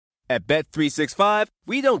At Bet365,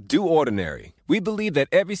 we don't do ordinary. We believe that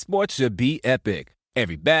every sport should be epic.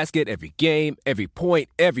 Every basket, every game, every point,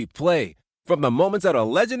 every play. From the moments that are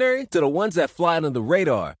legendary to the ones that fly under the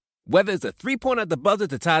radar. Whether it's a three-pointer at the buzzer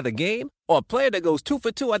to tie the game or a player that goes 2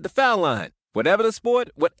 for 2 at the foul line. Whatever the sport,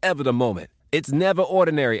 whatever the moment. It's never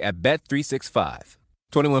ordinary at Bet365.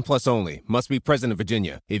 21 plus only. Must be present in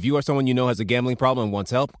Virginia. If you or someone you know has a gambling problem and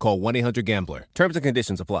wants help, call 1-800-GAMBLER. Terms and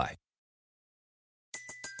conditions apply.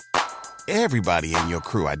 Everybody in your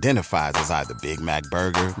crew identifies as either Big Mac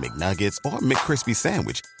Burger, McNuggets, or McCrispy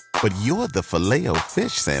Sandwich. But you're the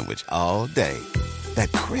Filet-O-Fish Sandwich all day. That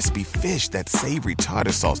crispy fish, that savory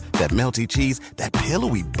tartar sauce, that melty cheese, that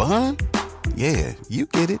pillowy bun. Yeah, you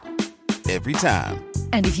get it. Every time.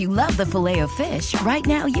 And if you love the Filet-O-Fish, right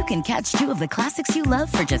now you can catch 2 of the classics you love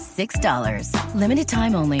for just $6. Limited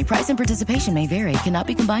time only. Price and participation may vary. Cannot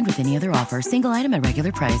be combined with any other offer. Single item at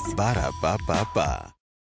regular price. Ba-da-ba-ba-ba.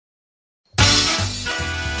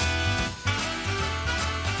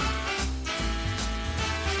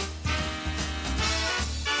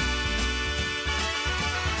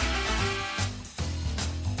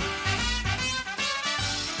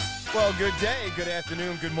 Well, good day, good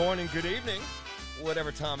afternoon, good morning, good evening, whatever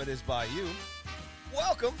time it is by you.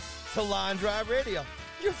 Welcome to Line Drive Radio,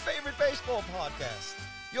 your favorite baseball podcast.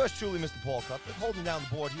 Yours truly, Mr. Paul Cuthbert, holding down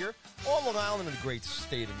the board here on Long Island in the great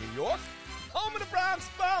state of New York, home of the Bronx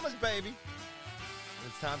Bombers, baby. And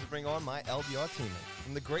it's time to bring on my LDR teammate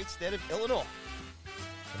from the great state of Illinois,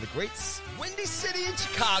 and the great windy city in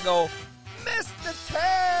Chicago, Mr.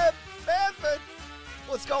 Ted Bedford.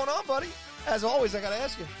 What's going on, buddy? As always, I got to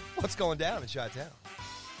ask you, what's going down in Chi-Town?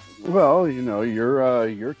 Well, you know,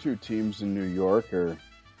 your 2 teams in New York are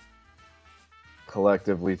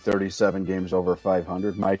collectively 37 games over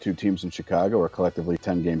 500. My 2 teams in Chicago are collectively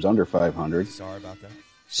 10 games under 500. Sorry about that.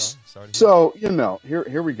 Sorry. So, you know,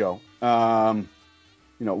 here we go.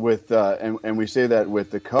 You know, with and we say that with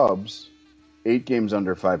the Cubs, 8 games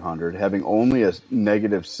under 500, having only a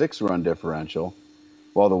negative 6 run differential.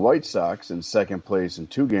 While the White Sox in second place in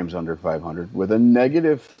 2 games under 500 with a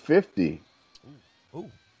negative 50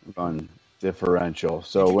 run differential.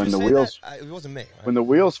 So when the wheels, it wasn't me. Right? When the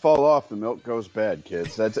wheels fall off, the milk goes bad,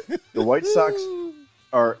 kids. That's the White Sox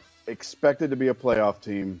are expected to be a playoff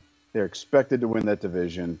team. They're expected to win that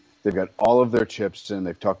division. They've got all of their chips in.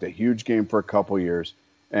 They've talked a huge game for a couple years.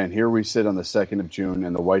 And here we sit on the 2nd of June,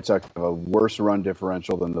 and the White Sox have a worse run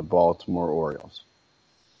differential than the Baltimore Orioles.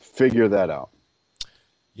 Figure that out.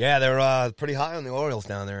 Yeah, they're pretty high on the Orioles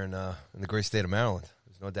down there in the great state of Maryland.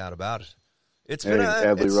 There's no doubt about it.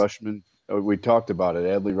 Adley Rutschman, we talked about it.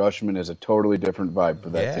 Adley Rutschman is a totally different vibe for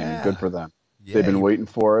that team. Good for them. Yeah, they've been waiting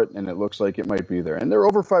for it, and it looks like it might be there. And they're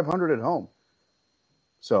over 500 at home.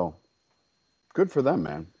 So, good for them,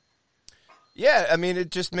 man. Yeah, I mean,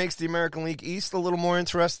 it just makes the American League East a little more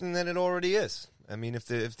interesting than it already is. I mean, if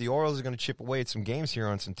the Orioles are going to chip away at some games here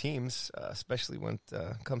on some teams, especially when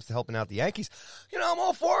it comes to helping out the Yankees, you know, I'm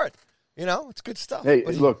all for it. You know, it's good stuff. Hey,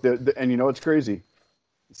 look, and you know what's crazy?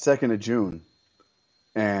 2nd of June,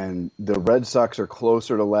 and the Red Sox are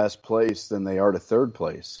closer to last place than they are to 3rd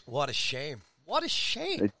place. What a shame. What a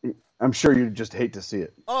shame. I'm sure you just hate to see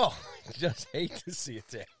it. Oh, just hate to see it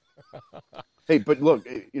there. Hey, but look,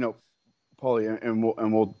 you know, Paulie,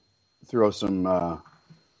 and we'll throw some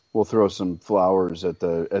flowers at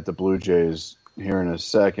the Blue Jays here in a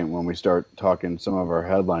second when we start talking some of our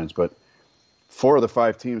headlines. But 4 of the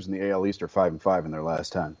 5 teams in the AL East are 5-5 in their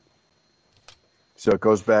last 10. So it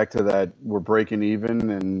goes back to that we're breaking even,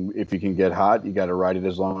 and if you can get hot, you got to ride it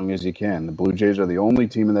as long as you can. The Blue Jays are the only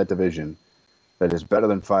team in that division that is better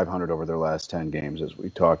than 500 over their last 10 games as we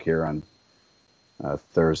talk here on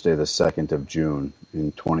Thursday, the 2nd of June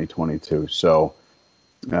in 2022. So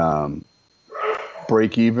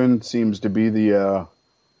break even seems to be the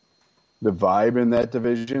vibe in that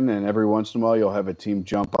division, and every once in a while you'll have a team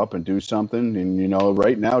jump up and do something. And, you know,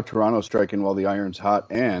 right now Toronto's striking while the iron's hot,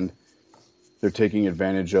 and they're taking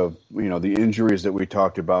advantage of, you know, the injuries that we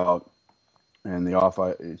talked about and the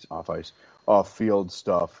off-field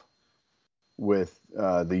stuff with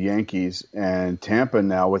the Yankees, and Tampa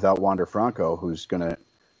now without Wander Franco, who's going to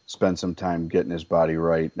spend some time getting his body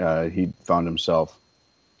right. He found himself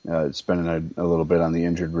spending a little bit on the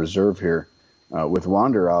injured reserve here. With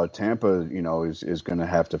Wander out, Tampa, you know, is going to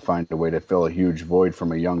have to find a way to fill a huge void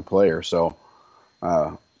from a young player. So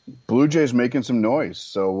Blue Jays making some noise.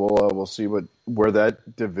 So we'll see where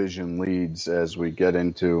that division leads as we get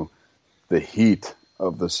into the heat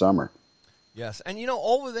of the summer. Yes, and you know,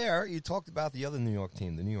 over there, you talked about the other New York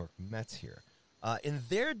team, the New York Mets here. In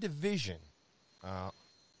their division,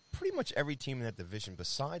 pretty much every team in that division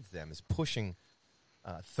besides them is pushing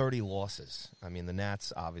 30 losses. I mean, the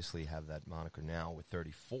Nats obviously have that moniker now with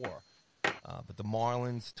 34. But the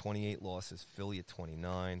Marlins, 28 losses. Philly at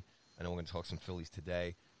 29. I know we're going to talk some Phillies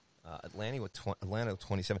today. Atlanta with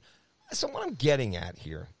 27. So what I'm getting at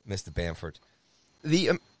here, Mr. Bamford,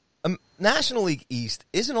 the National League East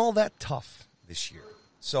isn't all that tough this year.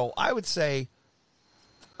 So I would say,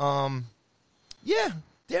 yeah,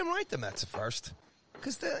 damn right the Mets are first.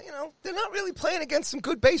 Because they're not really playing against some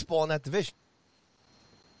good baseball in that division.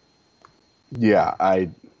 Yeah,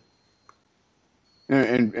 and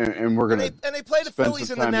we're gonna and they play the Phillies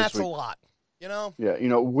and the Nats a lot. Yeah,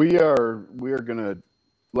 we are gonna.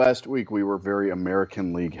 Last week we were very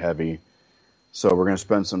American League heavy, so we're gonna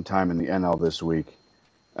spend some time in the NL this week.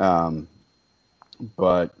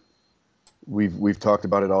 But we've talked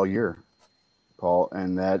about it all year, Paul,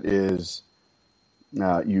 and that is.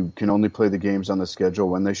 You can only play the games on the schedule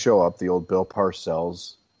when they show up, the old Bill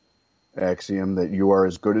Parcells axiom that you are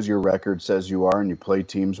as good as your record says you are, and you play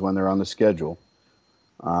teams when they're on the schedule.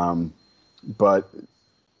 But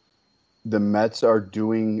the Mets are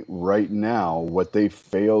doing right now what they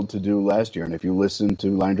failed to do last year. And if you listen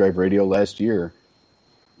to Line Drive Radio last year,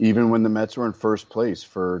 even when the Mets were in first place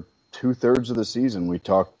for 2/3 of the season, we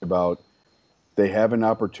talked about they have an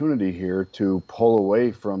opportunity here to pull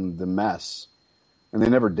away from the mess. And they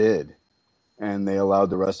never did. And they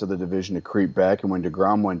allowed the rest of the division to creep back. And when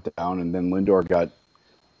DeGrom went down and then Lindor got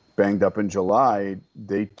banged up in July,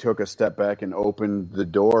 they took a step back and opened the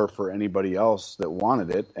door for anybody else that wanted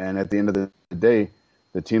it. And at the end of the day,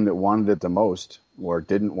 the team that wanted it the most, or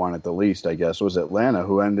didn't want it the least, I guess, was Atlanta,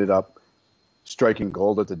 who ended up striking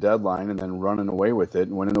gold at the deadline and then running away with it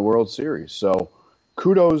and winning the World Series. So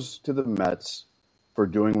kudos to the Mets for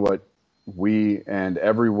doing what we and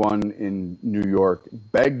everyone in New York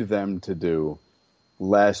begged them to do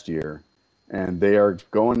last year, and they are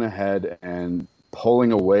going ahead and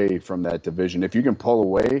pulling away from that division. If you can pull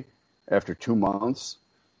away after 2 months,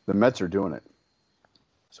 the Mets are doing it.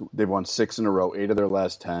 So they've won 6 in a row, 8 of their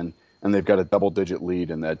last 10, and they've got a double-digit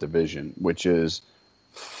lead in that division, which is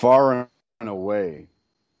far and away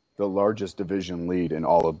the largest division lead in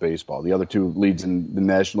all of baseball. The other 2 leads in the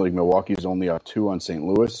National League, Milwaukee is only up 2 on St.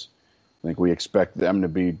 Louis. I think we expect them to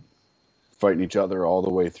be fighting each other all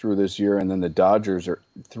the way through this year. And then the Dodgers are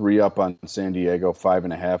 3 up on San Diego,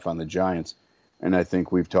 5.5 on the Giants. And I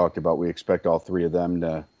think we've talked about we expect all 3 of them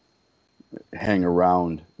to hang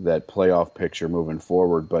around that playoff picture moving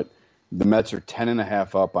forward. But the Mets are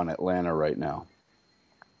 10.5 up on Atlanta right now.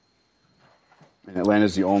 And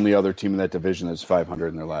Atlanta's the only other team in that division that's 500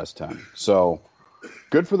 in their last 10. So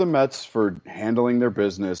good for the Mets for handling their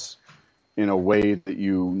business in a way that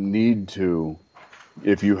you need to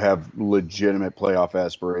if you have legitimate playoff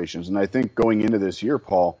aspirations. And I think going into this year,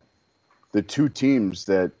 Paul, the 2 teams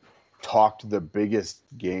that talked the biggest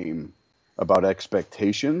game about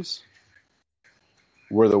expectations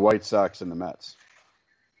were the White Sox and the Mets.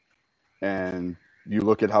 And you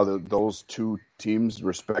look at how those 2 teams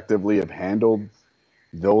respectively have handled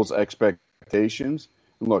those expectations.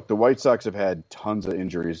 And look, the White Sox have had tons of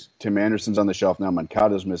injuries. Tim Anderson's on the shelf now.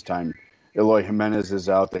 Moncada's missed time. Eloy Jimenez is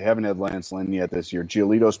out. They haven't had Lance Lynn yet this year.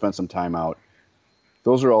 Giolito spent some time out.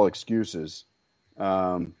 Those are all excuses.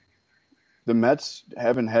 The Mets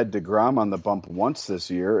haven't had DeGrom on the bump once this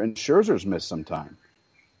year, and Scherzer's missed some time.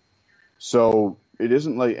 So it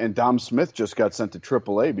isn't like – and Dom Smith just got sent to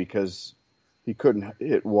AAA because he couldn't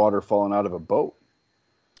hit water falling out of a boat.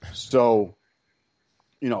 So,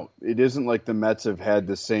 it isn't like the Mets have had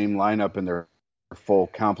the same lineup in their full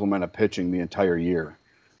complement of pitching the entire year.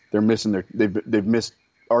 They're missing they've missed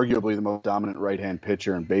arguably the most dominant right-hand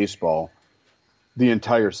pitcher in baseball the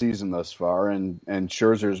entire season thus far, and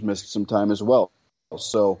Scherzer's missed some time as well.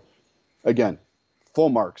 So, again, full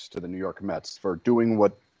marks to the New York Mets for doing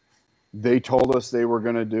what they told us they were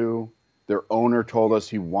going to do. Their owner told us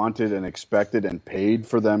he wanted and expected and paid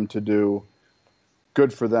for them to do.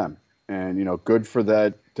 Good for them. And, good for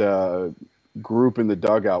that group in the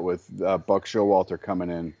dugout with Buck Showalter coming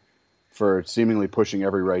in for seemingly pushing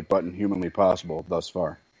every right button humanly possible thus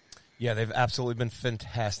far. Yeah, they've absolutely been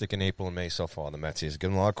fantastic in April and May so far, the Mets. Give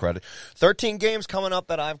them a lot of credit. 13 games coming up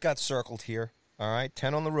that I've got circled here. All right,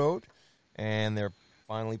 10 on the road, and they're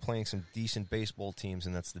finally playing some decent baseball teams,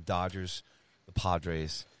 and that's the Dodgers, the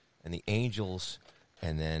Padres, and the Angels,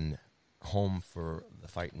 and then home for the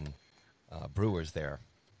fighting Brewers there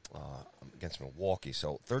against Milwaukee.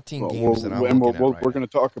 So 13 games that I'm looking at right We're going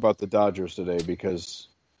to talk about the Dodgers today because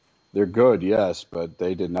they're good, yes, but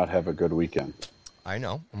they did not have a good weekend. I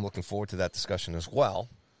know. I'm looking forward to that discussion as well.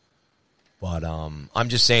 But I'm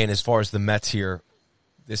just saying, as far as the Mets here,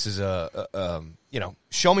 this is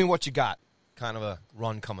show me what you got kind of a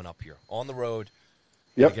run coming up here on the road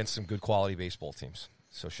Yep. against some good quality baseball teams.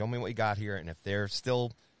 So show me what you got here, and if they're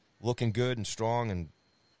still looking good and strong and,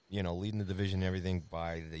 leading the division and everything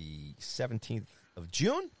by the 17th of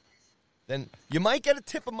June, then you might get a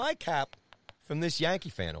tip of my cap from this Yankee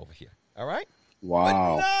fan over here. All right?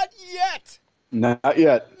 Wow. But not yet. Not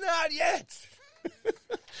yet. Not yet.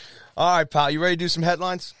 All right, pal. You ready to do some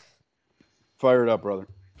headlines? Fire it up, brother.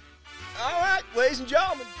 All right, ladies and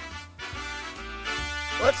gentlemen.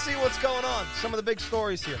 Let's see what's going on. Some of the big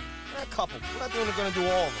stories here. A couple. We're not going to do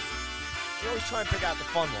all of them. We always try and pick out the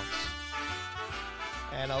fun ones.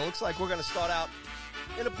 And it looks like we're going to start out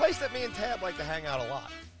in a place that me and Tab like to hang out a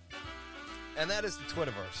lot. And that is the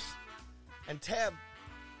Twitterverse. And Tab,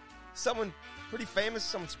 someone pretty famous,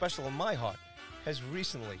 someone special in my heart, has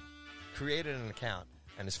recently created an account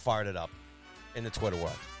and has fired it up in the Twitter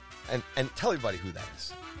world. And tell everybody who that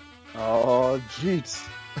is. Oh, jeez.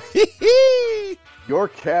 Your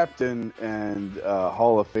captain and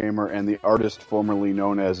Hall of Famer and the artist formerly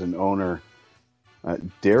known as an owner,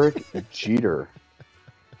 Derek Jeter,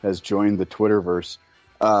 has joined the Twitterverse.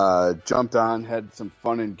 Jumped on, had some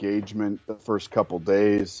fun engagement the first couple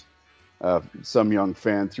days. Some young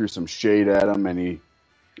fan threw some shade at him, and he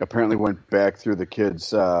apparently went back through the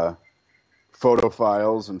kids' photo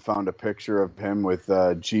files and found a picture of him with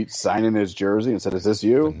Jeet signing his jersey and said, "Is this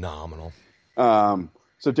you?" Phenomenal.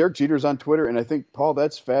 So Derek Jeter's on Twitter, and I think, Paul,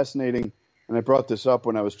 that's fascinating. And I brought this up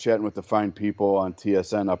when I was chatting with the fine people on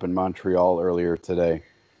TSN up in Montreal earlier today.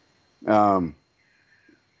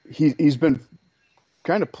 He's been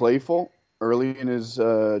kind of playful early in his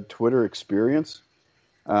Twitter experience.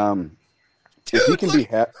 Dude, if he can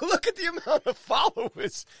look at the amount of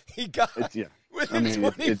followers he got within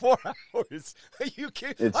 24 hours. Are you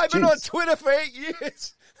kidding? I've been on Twitter for 8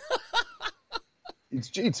 years. It's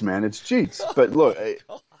Jeets, man. It's Jeets. But look,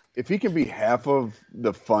 if he can be half of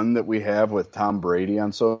the fun that we have with Tom Brady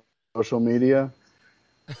on social media,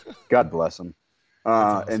 God bless him.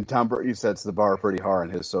 Awesome. And Tom Brady sets the bar pretty high on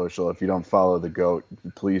his social. If you don't follow the GOAT,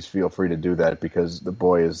 please feel free to do that, because the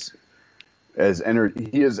boy is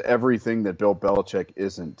he is everything that Bill Belichick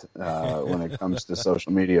isn't when it comes to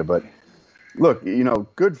social media. But look,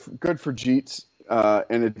 good for Jeets.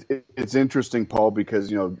 And it's interesting, Paul, because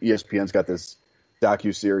ESPN's got this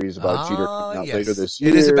docuseries about Jeter coming out later this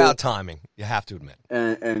year. It is about timing, you have to admit.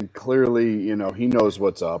 And clearly, he knows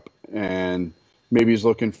what's up, and maybe he's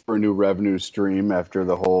looking for a new revenue stream after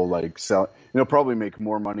the whole sell. He'll probably make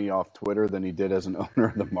more money off Twitter than he did as an owner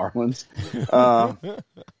of the Marlins,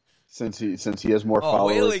 since he has more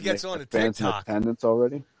followers. Wait till he gets on to TikTok. Attendance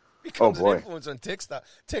already. Becomes an influence on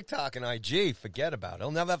TikTok and IG. Forget about it.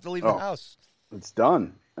 He'll never have to leave the house. It's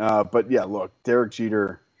done. But yeah, look, Derek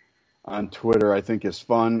Jeter on Twitter, I think, is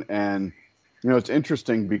fun, and it's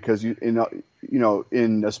interesting because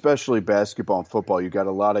in especially basketball and football, you got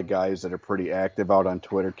a lot of guys that are pretty active out on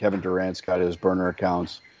Twitter. Kevin Durant's got his burner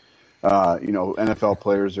accounts. NFL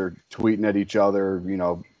players are tweeting at each other,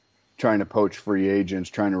 trying to poach free agents,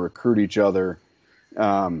 trying to recruit each other.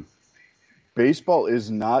 Baseball is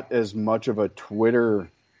not as much of a Twitter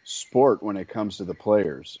sport when it comes to the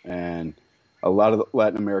players, and a lot of the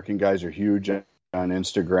Latin American guys are huge on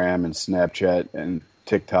Instagram and Snapchat and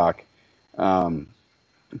TikTok.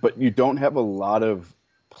 But you don't have a lot of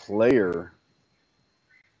player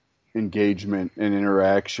engagement and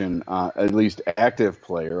interaction, at least active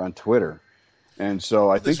player on Twitter. And so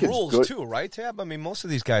I think it's rules good too, right, Tab? I mean, most of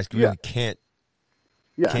these guys really can't.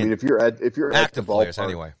 Yeah, I mean, if you're at the players ballpark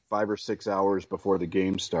anyway, 5 or 6 hours before the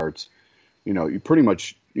game starts, you pretty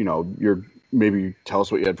much, you're maybe tell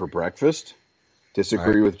us what you had for breakfast,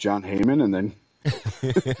 disagree with John Heyman, and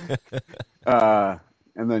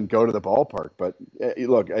then go to the ballpark. But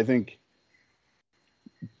look, I think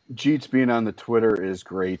Jeets being on the Twitter is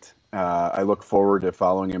great. I look forward to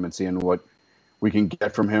following him and seeing what we can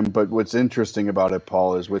get from him. But what's interesting about it,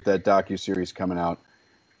 Paul, is with that docuseries coming out,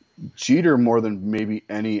 Jeter, more than maybe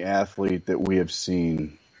any athlete that we have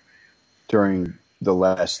seen during the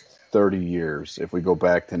last 30 years, if we go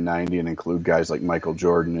back to 90 and include guys like Michael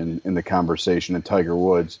Jordan in the conversation and Tiger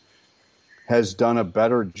Woods, has done a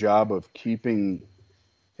better job of keeping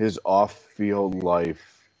his off-field life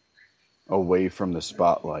away from the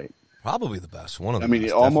spotlight. Probably the best. One of the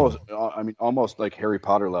best, almost like Harry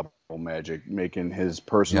Potter level magic, making his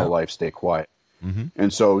personal life stay quiet. Mm-hmm.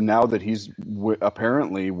 And so now that he's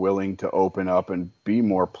apparently willing to open up and be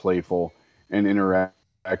more playful and interact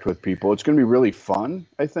with people, it's going to be really fun,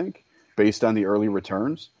 I think, based on the early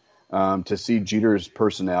returns, to see Jeter's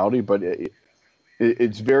personality. But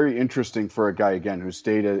it's very interesting for a guy, again, who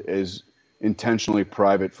stayed as intentionally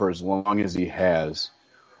private for as long as he has,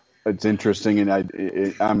 it's interesting,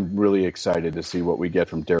 and I'm really excited to see what we get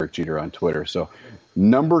from Derek Jeter on Twitter. So,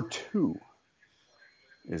 number 2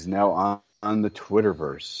 is now on the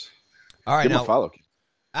Twitterverse. All right, Give him now a follow.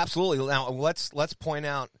 absolutely. Now let's point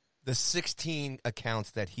out the 16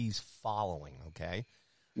 accounts that he's following. Okay,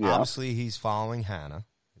 Yeah. obviously he's following Hannah,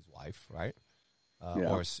 his wife, right?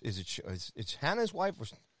 Yeah. Or is it's Hannah's wife? Or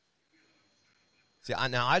see, I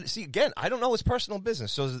don't know his personal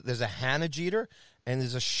business. So there's a Hannah Jeter and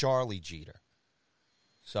there's a Charlie Jeter.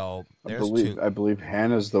 So there's two. I believe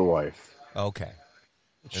Hannah's the wife. Okay.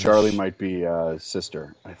 Charlie might be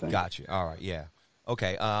sister, I think. Gotcha. All right. Yeah.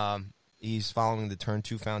 Okay. He's following the Turn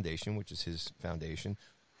 2 Foundation, which is his foundation.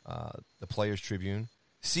 The Players Tribune.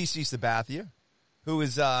 CC Sabathia, who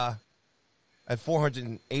is at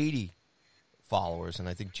 480 followers, and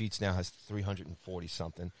I think Jeets now has 340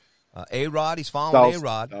 something. A-Rod, he's following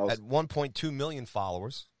A-Rod at 1.2 million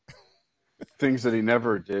followers. Things that he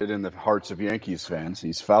never did in the hearts of Yankees fans.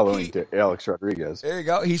 He's following Alex Rodriguez. There you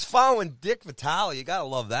go. He's following Dick Vitale. You got to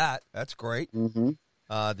love that. That's great. Mm-hmm.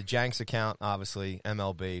 The Janks account, obviously,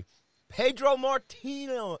 MLB. Pedro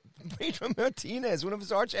Martinez, one of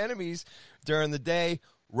his arch enemies during the day.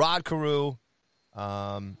 Rod Carew,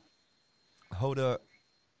 Hoda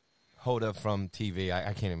from TV.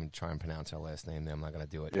 I can't even try and pronounce her last name there. I'm not going to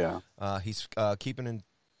do it. Yeah. He's keeping in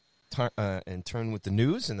turn with the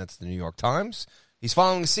news, and that's the New York Times. He's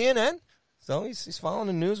following CNN, so he's following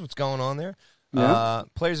the news, what's going on there. Yeah.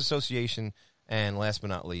 Players Association, and last but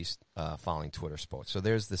not least, following Twitter Sports. So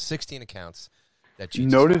there's the 16 accounts that you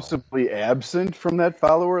noticeably absent from that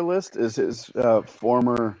follower list is his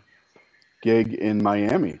former gig in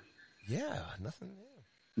Miami. Yeah, nothing there.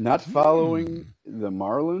 Not following the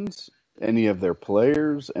Marlins, any of their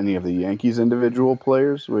players, any of the Yankees' individual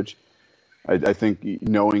players, which I think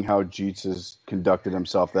knowing how Jeets has conducted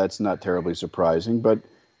himself, that's not terribly surprising. But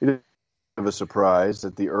it is of a surprise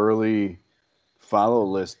that the early follow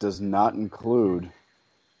list does not include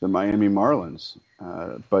the Miami Marlins.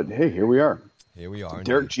 But hey, here we are. Here we are.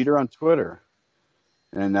 Derek Jeter on Twitter.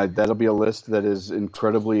 And that'll be a list that is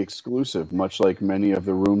incredibly exclusive, much like many of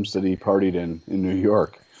the rooms that he partied in New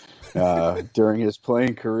York during his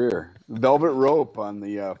playing career. Velvet rope on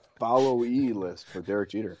the follow-e list for Derek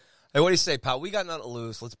Jeter. Hey, what do you say, pal? We got nothing to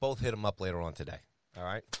lose. Let's both hit him up later on today. All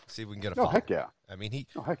right? See if we can get a follow. Oh, heck yeah. I mean,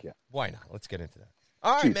 Oh, heck yeah. Why not? Let's get into that.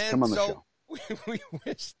 All right, Jeets, man. come on the so show. we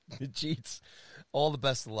wish the Jeets all the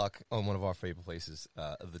best of luck on one of our favorite places,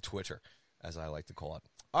 the Twitter, as I like to call it.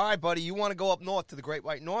 All right, buddy, you want to go up north to the Great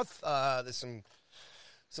White North? There's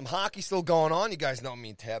some hockey still going on. You guys know me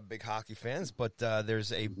and Tab, big hockey fans, but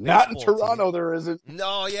there's a not in baseball Toronto. team. There isn't.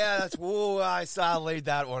 No, yeah, that's I laid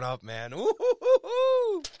that one up, man.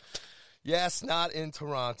 Ooh. Yes, not in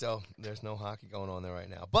Toronto. There's no hockey going on there right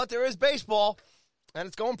now, but there is baseball, and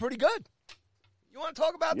it's going pretty good. You want to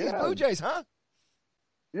talk about these Blue Jays, huh?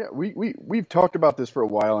 Yeah, we've talked about this for a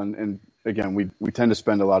while, and again, we tend to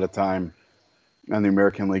spend a lot of time on the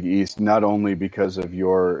American League East, not only because of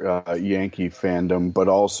your Yankee fandom, but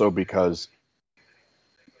also because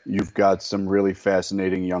you've got some really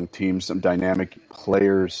fascinating young teams, some dynamic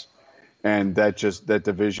players, and that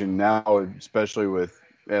division now, especially with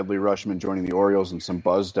Adley Rutschman joining the Orioles and some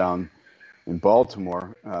buzz down in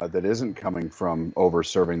Baltimore that isn't coming from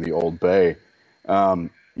over-serving the Old Bay,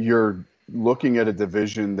 you're looking at a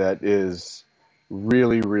division that is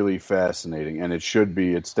really, really fascinating, and it should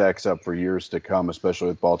be. It stacks up for years to come, especially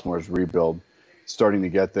with Baltimore's rebuild starting to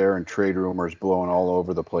get there and trade rumors blowing all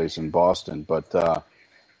over the place in Boston. But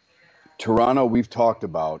Toronto, we've talked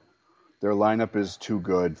about. Their lineup is too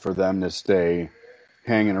good for them to stay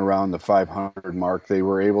hanging around the 500 mark. They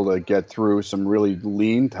were able to get through some really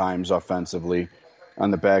lean times offensively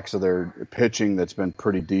on the backs of their pitching that's been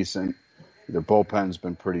pretty decent. Their bullpen's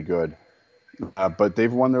been pretty good. But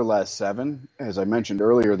they've won their last 7. As I mentioned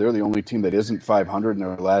earlier, they're the only team that isn't 500 in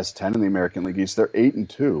their last 10 in the American League East. They're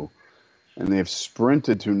 8-2, and they've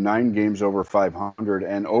sprinted to 9 games over 500.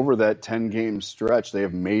 And over that 10-game stretch, they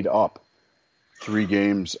have made up 3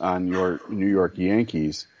 games on your New York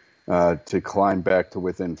Yankees to climb back to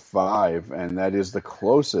within 5, and that is the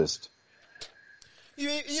closest. You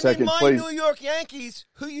mean my place. New York Yankees,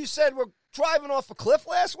 who you said were driving off a cliff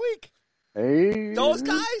last week? Hey, those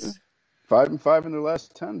guys? 5-5 in their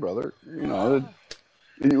last 10, brother. You know,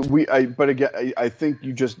 but again, I think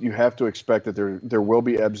you have to expect that there will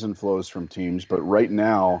be ebbs and flows from teams. But right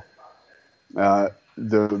now,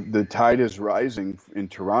 the tide is rising in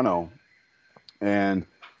Toronto, and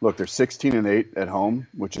look, they're 16-8 at home,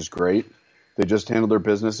 which is great. They just handled their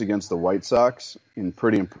business against the White Sox in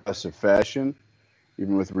pretty impressive fashion,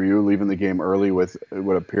 even with Ryu leaving the game early with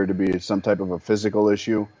what appeared to be some type of a physical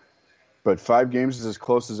issue. But 5 games is as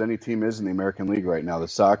close as any team is in the American League right now. The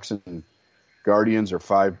Sox and Guardians are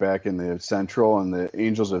 5 back in the Central, and the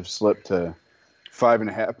Angels have slipped to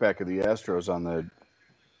 5.5 back of the Astros on the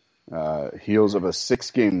heels of a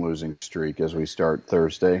 6-game losing streak as we start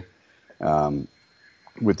Thursday.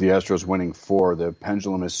 With the Astros winning 4, the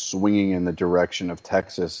pendulum is swinging in the direction of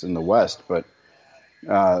Texas in the West. But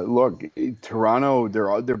look, Toronto,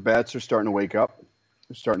 their bats are starting to wake up.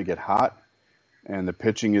 They're starting to get hot. And the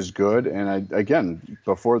pitching is good. And again,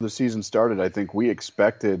 before the season started, I think we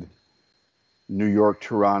expected New York,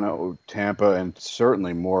 Toronto, Tampa, and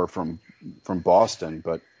certainly more from Boston.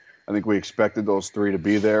 But I think we expected those 3 to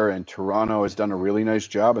be there. And Toronto has done a really nice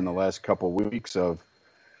job in the last couple of weeks of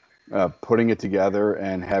putting it together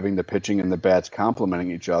and having the pitching and the bats complementing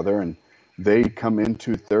each other. And they come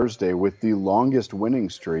into Thursday with the longest winning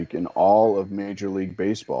streak in all of Major League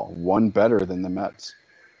Baseball, one better than the Mets.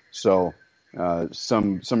 So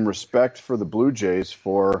some respect for the Blue Jays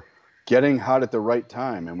for getting hot at the right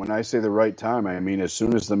time. And when I say the right time, I mean as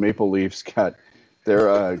soon as the Maple Leafs got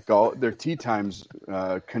their tee times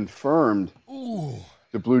confirmed,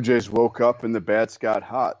 the Blue Jays woke up and the bats got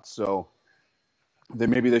hot. So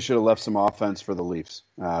maybe they should have left some offense for the Leafs,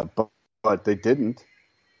 but they didn't.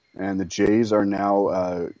 And the Jays are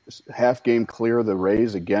now half game clear of the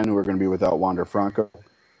Rays again, who are going to be without Wander Franco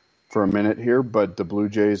for a minute here, but the Blue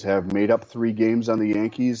Jays have made up 3 games on the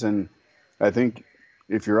Yankees, and I think,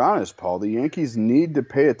 if you're honest, Paul, the Yankees need to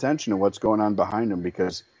pay attention to what's going on behind them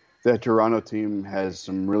because that Toronto team has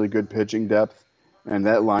some really good pitching depth, and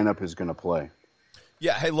that lineup is going to play.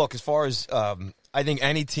 Yeah, hey, look, as far as I think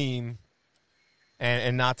any team,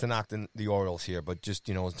 and not to knock the Orioles here, but just,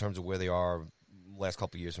 in terms of where they are last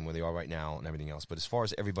couple of years and where they are right now and everything else. But as far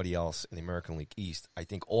as everybody else in the American League East, I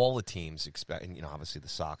think all the teams expect, and obviously the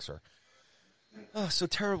Sox are so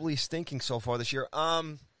terribly stinking so far this year.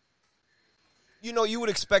 You would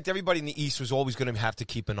expect everybody in the East was always going to have to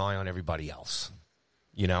keep an eye on everybody else,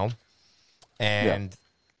 and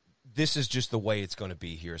this is just the way it's going to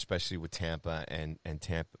be here, especially with Tampa and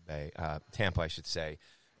Tampa Bay, Tampa, I should say,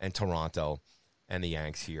 and Toronto and the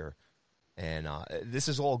Yanks here. And this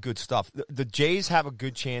is all good stuff. The Jays have a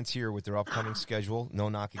good chance here with their upcoming schedule. No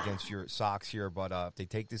knock against your Sox here, but if they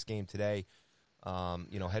take this game today,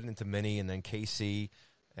 heading into Minnie and then KC,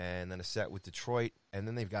 and then a set with Detroit, and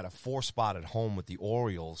then they've got a 4 spot at home with the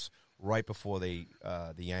Orioles right before the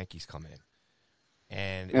Yankees come in.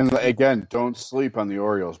 And again, don't sleep on the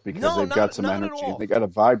Orioles because they've got some energy. They got a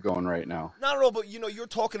vibe going right now. Not at all, but you're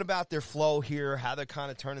talking about their flow here, how they're kind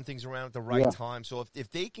of turning things around at the right time. So if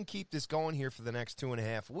they can keep this going here for the next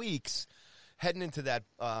 2.5 weeks, heading into that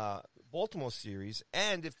Baltimore series,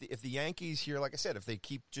 and if the Yankees here, like I said, if they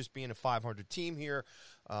keep just being a 500 team here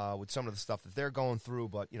with some of the stuff that they're going through,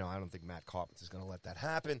 but I don't think Matt Carpenter's going to let that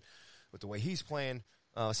happen with the way he's playing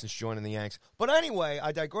since joining the Yanks. But anyway,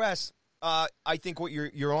 I digress. I think what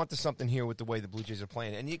you're onto something here with the way the Blue Jays are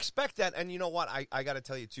playing, and you expect that. And you know what? I got to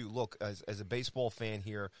tell you too. Look, as a baseball fan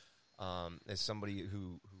here, as somebody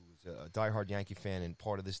who's a diehard Yankee fan and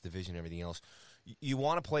part of this division and everything else, you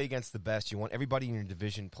want to play against the best. You want everybody in your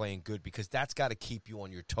division playing good because that's got to keep you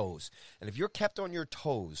on your toes. And if you're kept on your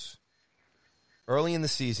toes early in the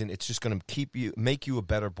season, it's just going to make you a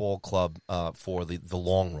better ball club for the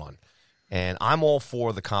long run. And I'm all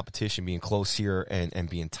for the competition being close here and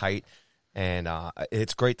being tight. And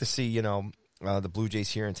it's great to see, the Blue Jays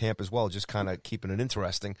here in Tampa as well, just kind of keeping it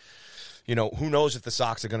interesting. Who knows if the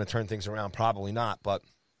Sox are going to turn things around? Probably not. But,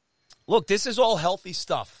 look, this is all healthy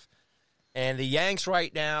stuff. And the Yanks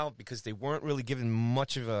right now, because they weren't really given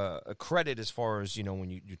much of a credit as far as, when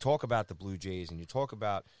you talk about the Blue Jays and you talk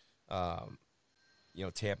about, Tampa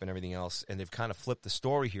and everything else, and they've kind of flipped the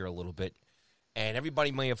story here a little bit. And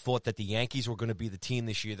everybody may have thought that the Yankees were going to be the team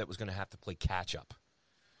this year that was going to have to play catch-up.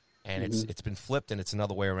 And it's been flipped, and it's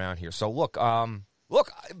another way around here. So, look,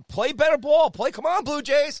 play better ball. Come on, Blue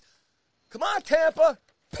Jays. Come on, Tampa.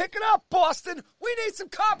 Pick it up, Boston. We need some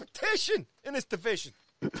competition in this division.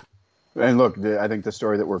 And, look, I think the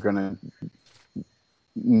story that we're going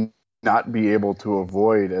to not be able to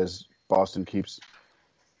avoid as Boston keeps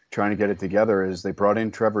trying to get it together is they brought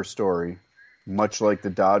in Trevor Story, much like the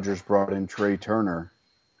Dodgers brought in Trey Turner,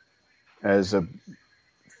 as a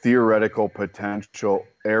theoretical potential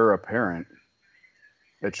heir apparent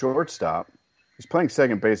at shortstop. He's playing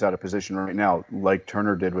second base out of position right now, like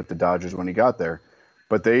Turner did with the Dodgers when he got there.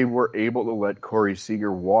 But they were able to let Corey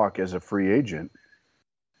Seager walk as a free agent,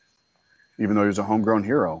 even though he was a homegrown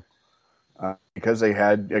hero, because they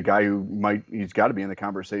had a guy he's got to be in the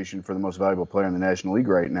conversation for the most valuable player in the National League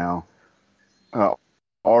right now,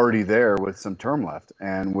 already there with some term left.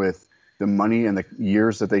 And with the money and the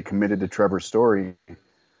years that they committed to Trevor Story,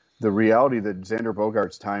 the reality that Xander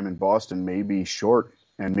Bogaerts' time in Boston may be short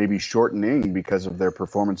and maybe shortening because of their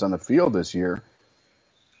performance on the field this year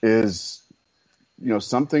is,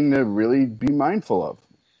 something to really be mindful of.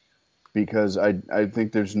 Because I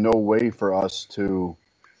think there's no way for us to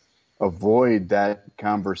avoid that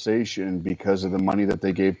conversation because of the money that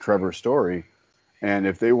they gave Trevor Story. And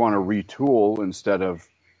if they want to retool instead of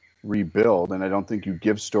rebuild, and I don't think you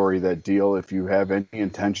give Story that deal if you have any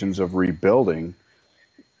intentions of rebuilding,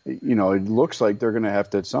 it looks like they're going to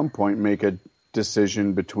have to at some point make a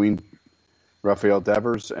decision between Rafael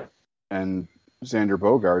Devers and Xander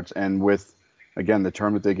Bogaerts. And with, again, the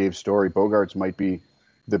term that they gave Story, Bogaerts might be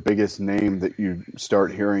the biggest name that you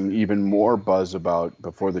start hearing even more buzz about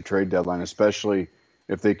before the trade deadline, especially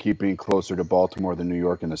if they keep being closer to Baltimore than New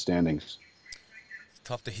York in the standings. It's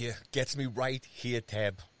tough to hear. Gets me right here,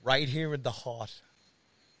 Tab. Right here in the heart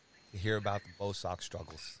to hear about the Bo Sox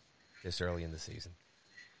struggles this early in the season.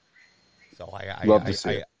 So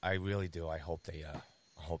I really do. I hope they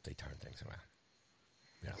turn things around.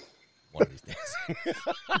 One of these days.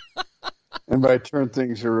 And by turn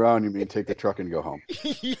things around, you mean take the truck and go home.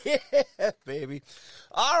 Yeah, baby.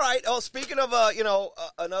 All right. Oh, speaking of,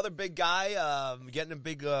 another big guy getting a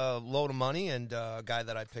big load of money, and a guy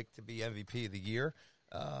that I picked to be MVP of the year,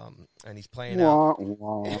 and he's playing out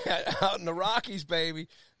in the Rockies, baby,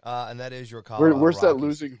 and that is your Colorado Where's Rockies. that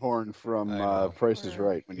losing horn from Price is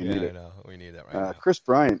Right when you need it? I know. We need that right now. Chris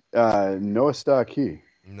Bryant, Noah Stockey.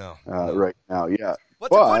 No. Right now, yeah.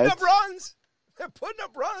 But they're putting up runs. They're putting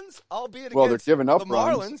up runs, albeit against they're giving up the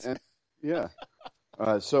Marlins. Runs. And, yeah.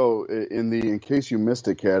 So in case you missed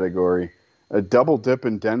it category, a double dip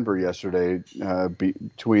in Denver yesterday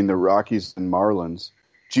between the Rockies and Marlins,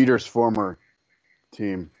 Jeter's former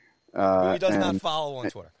team. Who he does not follow on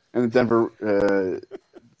Twitter. And the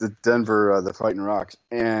Fighting Rocks.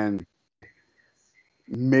 And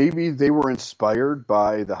maybe they were inspired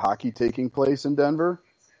by the hockey taking place in Denver.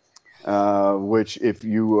 Which if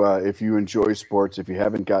you enjoy sports, if you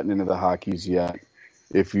haven't gotten into the hockeys yet,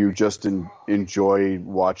 if you just enjoy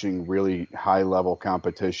watching really high level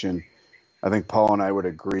competition, I think Paul and I would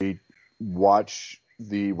agree. Watch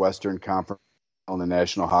the Western Conference in the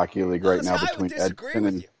National Hockey League right now between Edmonton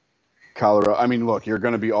and Colorado. I mean, look, you're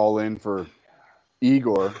going to be all in for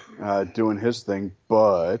Igor doing his thing,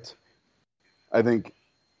 but I think,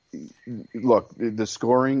 look, the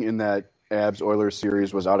scoring in that Abs-Oilers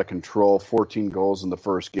series was out of control. 14 goals in the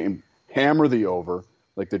first game. Hammer the over,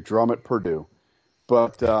 like the drum at Purdue.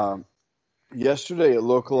 But yesterday it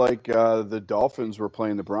looked like the Dolphins were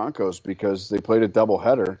playing the Broncos because they played a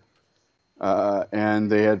doubleheader, and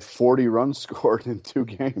they had 40 runs scored in 2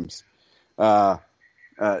 games. The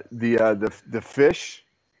Fish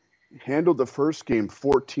handled the first game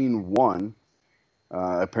 14-1.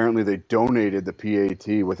 Apparently they donated the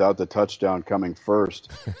PAT without the touchdown coming first.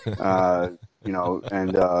 And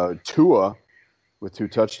Tua with 2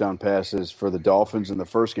 touchdown passes for the Dolphins in the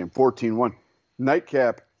first game, 14-1.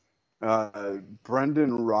 Nightcap,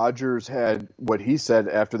 Brendan Rodgers had what he said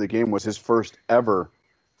after the game was his first ever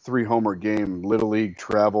 3-homer game, Little League,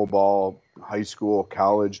 travel ball, high school,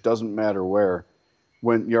 college, doesn't matter where.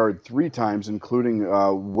 Went yard 3 times, including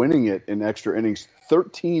winning it in extra innings,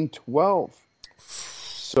 13-12.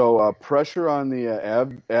 So pressure on the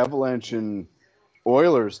Avalanche and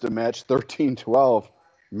Oilers to match 13-12.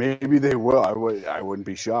 Maybe they will. I wouldn't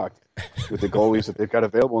be shocked with the goalies that they've got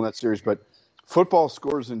available in that series. But football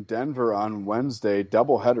scores in Denver on Wednesday,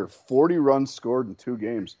 doubleheader, 40 runs scored in 2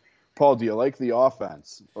 games. Paul, do you like the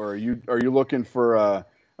offense, or are you looking for a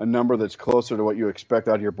number that's closer to what you expect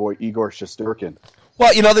out of your boy Igor Shesterkin?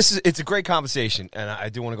 Well, it's a great conversation, and I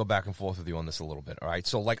do want to go back and forth with you on this a little bit. All right,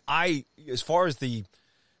 so as far as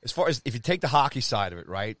if you take the hockey side of it,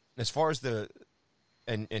 right? As far as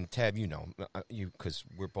and Tab, because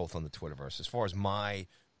we're both on the Twitterverse. As far as my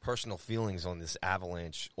personal feelings on this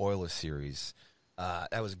Avalanche Oilers series,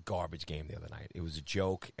 that was a garbage game the other night. It was a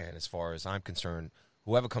joke, and as far as I'm concerned,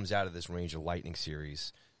 whoever comes out of this Ranger Lightning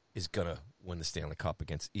series is gonna win the Stanley Cup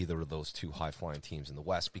against either of those 2 high-flying teams in the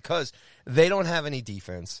West because they don't have any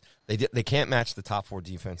defense. They can't match the top 4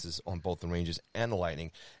 defenses on both the Rangers and the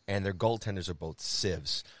Lightning, and their goaltenders are both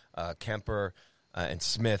sieves. Kemper and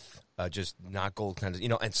Smith just not goaltenders.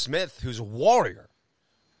 And Smith, who's a warrior,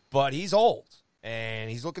 but he's old, and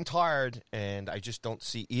he's looking tired, and I just don't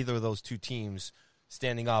see either of those 2 teams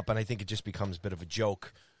standing up, and I think it just becomes a bit of a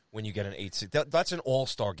joke when you get an 8-6. That's an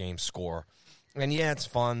all-star game score. And, yeah, it's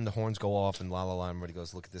fun. The horns go off, and la-la-la, and everybody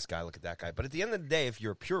goes, look at this guy, look at that guy. But at the end of the day, if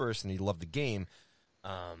you're a purist and you love the game,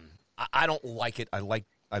 I don't like it. I like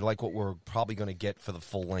I like what we're probably going to get for the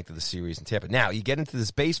full length of the series in Tampa. Now, you get into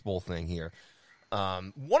this baseball thing here.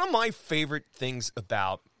 One of my favorite things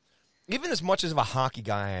about, even as much as of a hockey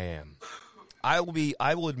guy I am, I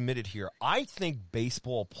will admit it here, I think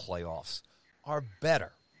baseball playoffs are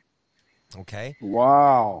better. Okay?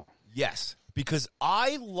 Wow. Yes, because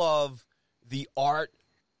I love the art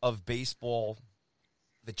of baseball,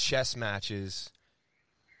 the chess matches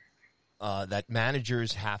that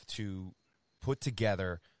managers have to put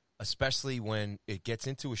together, especially when it gets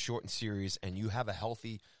into a shortened series and you have a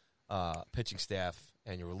healthy pitching staff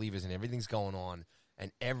and your relievers and everything's going on,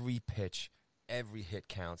 and every pitch, every hit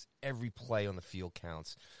counts, every play on the field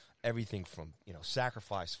counts, everything from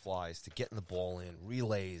sacrifice flies to getting the ball in,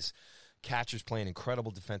 relays, catchers playing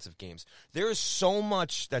incredible defensive games. There is so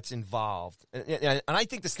much that's involved. And I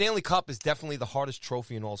think the Stanley Cup is definitely the hardest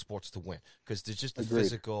trophy in all sports to win because there's just the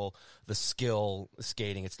physical, the skill, the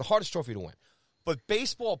skating. It's the hardest trophy to win. But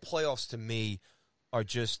baseball playoffs to me are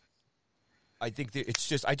just, I think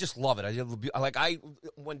I just love it.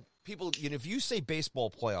 When people, if you say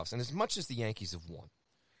baseball playoffs, and as much as the Yankees have won,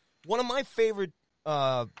 one of my favorite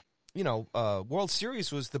World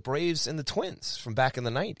Series was the Braves and the Twins from back in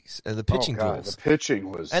the 90s. The pitching duels. The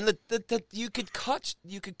pitching was, and you could cut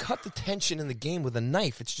the tension in the game with a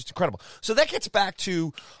knife. It's just incredible. So that gets back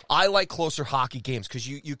to, I like closer hockey games because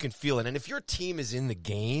you can feel it. And if your team is in the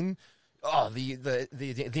game,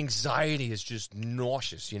 the anxiety is just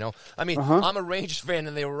nauseous. I mean, I'm a Rangers fan,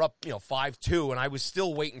 and they were up 5-2, and I was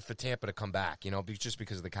still waiting for Tampa to come back. Just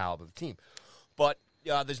because of the caliber of the team, but.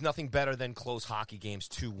 There's nothing better than close hockey games,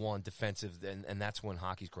 2-1 defensive, and that's when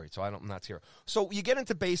hockey's great. So I'm not here. So you get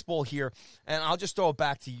into baseball here, and I'll just throw it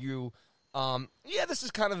back to you. This is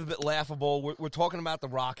kind of a bit laughable. We're talking about the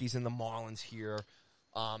Rockies and the Marlins here.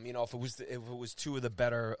 If it was two of the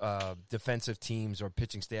better defensive teams or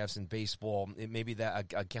pitching staffs in baseball, maybe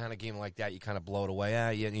that a kind of game like that, you kind of blow it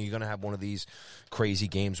away. You're going to have one of these crazy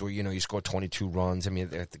games where you score 22 runs. I mean,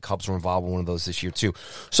 the Cubs were involved in one of those this year too.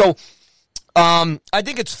 So. I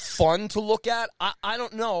think it's fun to look at. I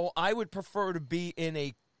don't know. I would prefer to be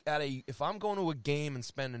if I'm going to a game and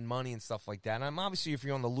spending money and stuff like that. And I'm obviously, if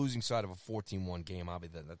you're on the losing side of a 14-1 game,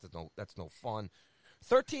 obviously that's no fun.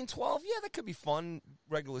 13-12, that could be fun,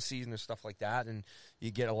 regular season or stuff like that, and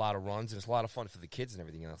you get a lot of runs, and it's a lot of fun for the kids and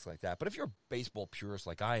everything else like that. But if you're a baseball purist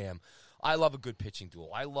like I am, I love a good pitching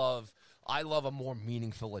duel. I love a more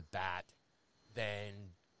meaningful at bat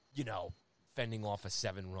than fending off a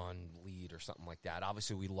 7-run lead or something like that.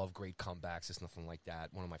 Obviously, we love great comebacks. It's nothing like that.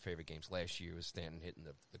 One of my favorite games last year was Stanton hitting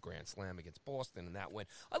the grand slam against Boston and that win.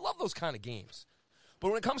 I love those kind of games. But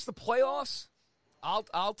when it comes to playoffs,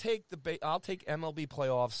 I'll take MLB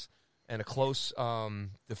playoffs and a close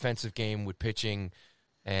defensive game with pitching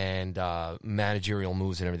and managerial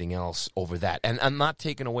moves and everything else over that. And I'm not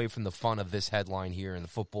taking away from the fun of this headline here and the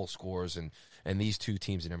football scores and these two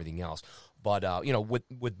teams and everything else. But,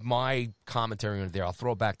 with my commentary on there, I'll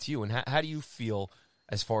throw it back to you. And how do you feel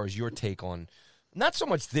as far as your take on not so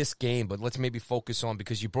much this game, but let's maybe focus on,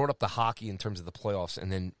 because you brought up the hockey in terms of the playoffs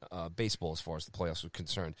and then baseball as far as the playoffs were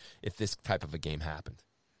concerned, if this type of a game happened?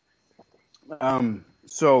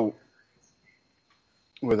 So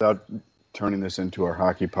without turning this into our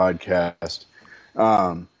hockey podcast,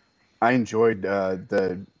 I enjoyed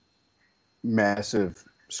the massive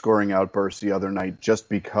scoring outburst the other night just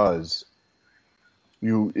because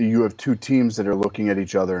you have two teams that are looking at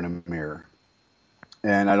each other in a mirror.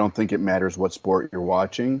 And I don't think it matters what sport you're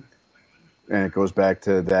watching. And it goes back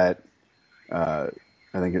to that, I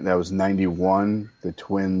think that was 91, the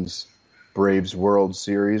Twins-Braves World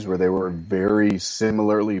Series, where they were very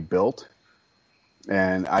similarly built.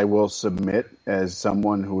 And I will submit, as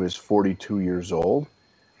someone who is 42 years old,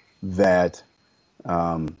 that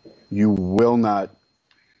you will not,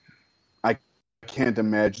 I can't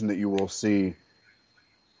imagine that you will see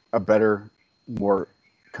a better, more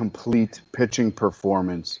complete pitching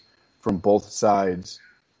performance from both sides,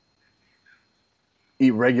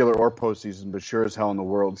 regular or postseason, but sure as hell in the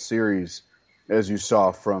World Series, as you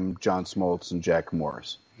saw from John Smoltz and Jack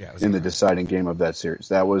Morris in the deciding game of that series.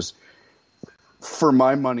 That was, for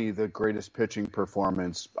my money, the greatest pitching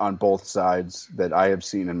performance on both sides that I have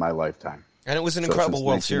seen in my lifetime. And it was an incredible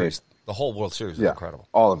World Series. The whole World Series was incredible.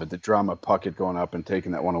 All of it. The drama, Puckett going up and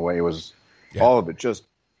taking that one away was all of it just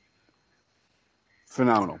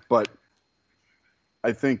phenomenal. But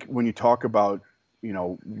I think when you talk about,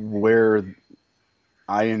 where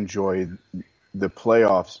I enjoy the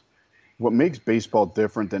playoffs, what makes baseball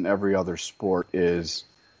different than every other sport is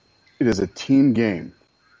it is a team game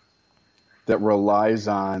that relies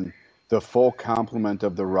on the full complement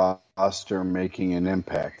of the roster making an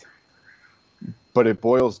impact. but it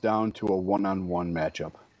boils down to a one-on-one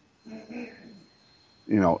matchup.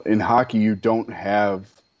 In hockey, you don't have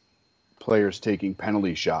players taking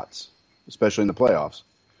penalty shots, especially in the playoffs.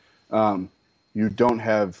 You don't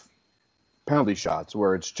have penalty shots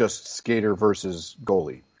where it's just skater versus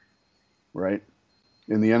goalie, right?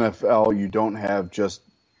 In the NFL, you don't have just,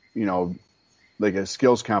 like a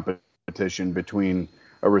skills competition between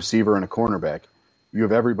a receiver and a cornerback. You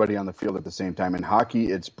have everybody on the field at the same time. In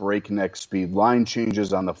hockey, it's breakneck speed. Line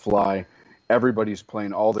changes on the fly. Everybody's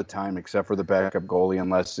playing all the time except for the backup goalie,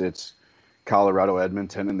 unless it's Colorado,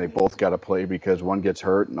 Edmonton, and they both got to play because one gets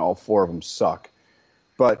hurt and all four of them suck.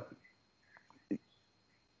 But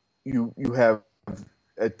you have,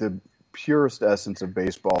 at the purest essence of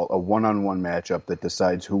baseball, a one-on-one matchup that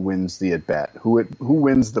decides who wins the at-bat, who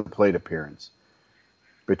wins the plate appearance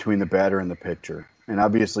between the batter and the pitcher. And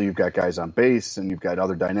obviously you've got guys on base and you've got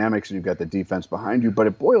other dynamics and you've got the defense behind you, but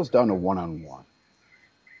it boils down to one-on-one.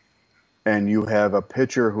 And you have a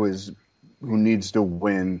pitcher who needs to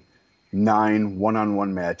win 9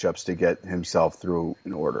 one-on-one matchups to get himself through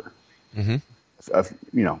an order,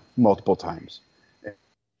 multiple times.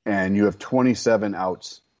 And you have 27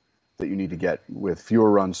 outs that you need to get with fewer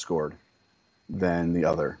runs scored than the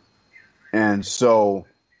other. And so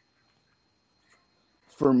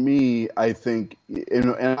for me, I think,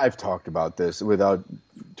 and I've talked about this without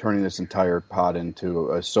turning this entire pod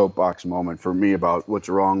into a soapbox moment for me about what's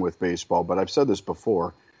wrong with baseball, but I've said this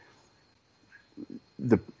before.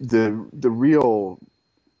 The real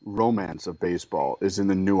romance of baseball is in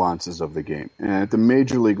the nuances of the game. And at the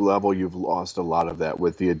major league level, you've lost a lot of that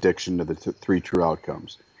with the addiction to the 3 true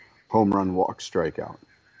outcomes: home run, walk, strikeout.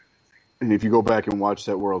 And if you go back and watch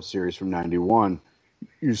that World Series from 91,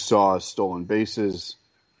 you saw stolen bases,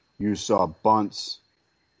 you saw bunts,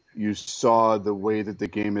 you saw the way that the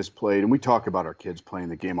game is played. And we talk about our kids playing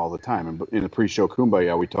the game all the time. And in the pre-show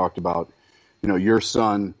Kumbaya, we talked about, your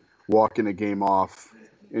son walking a game off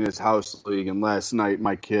in his house league. And last night,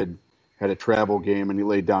 my kid had a travel game, and he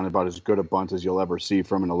laid down about as good a bunt as you'll ever see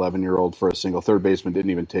from an 11-year-old for a single. Third baseman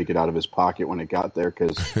didn't even take it out of his pocket when it got there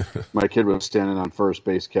because my kid was standing on first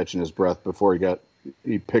base catching his breath before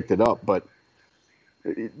he picked it up. But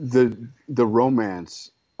the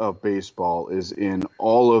romance of baseball is in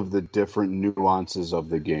all of the different nuances of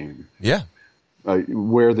the game. Yeah.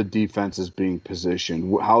 Where the defense is being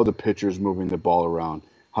positioned, how the pitcher's moving the ball around,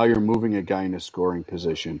 how you're moving a guy in a scoring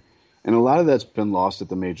position. And a lot of that's been lost at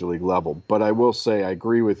the major league level. But I will say, I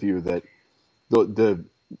agree with you that the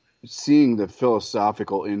seeing the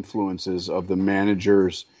philosophical influences of the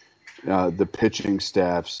managers, the pitching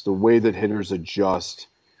staffs, the way that hitters adjust,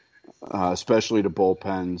 especially to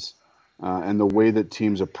bullpens, and the way that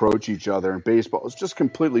teams approach each other in baseball is just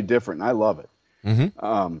completely different. And I love it.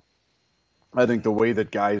 Mm-hmm. I think the way that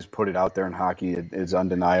guys put it out there in hockey is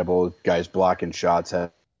undeniable. Guys blocking shots,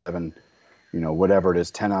 having, whatever it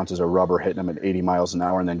is, 10 ounces of rubber, hitting them at 80 miles an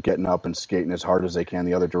hour and then getting up and skating as hard as they can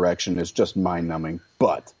the other direction is just mind-numbing.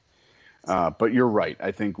 But you're right.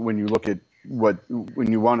 I think when you look at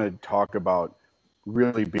when you want to talk about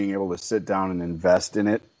really being able to sit down and invest in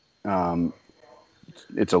it,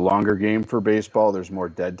 it's a longer game for baseball. There's more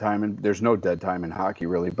dead time, and there's no dead time in hockey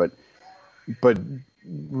really, but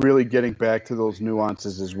really getting back to those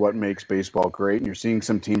nuances is what makes baseball great. And you're seeing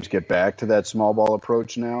some teams get back to that small ball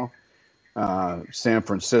approach now. San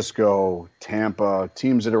Francisco, Tampa,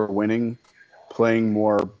 teams that are winning, playing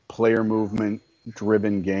more player movement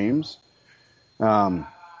driven games. But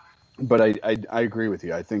I agree with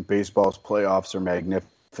you. I think baseball's playoffs are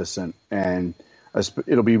magnificent, and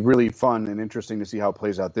it'll be really fun and interesting to see how it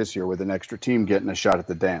plays out this year with an extra team getting a shot at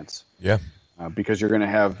the dance. Yeah. Because you're going to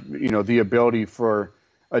have, the ability for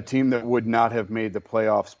a team that would not have made the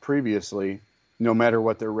playoffs previously, no matter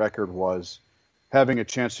what their record was, having a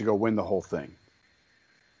chance to go win the whole thing.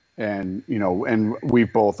 And, and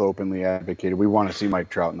we've both openly advocated, we want to see Mike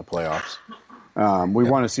Trout in the playoffs. We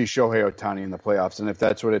want to see Shohei Ohtani in the playoffs. And if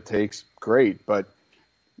that's what it takes, great. But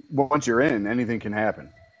once you're in, anything can happen.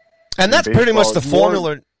 And that's pretty much the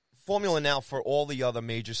formula now for all the other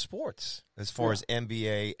major sports, as far as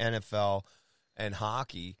NBA, NFL, and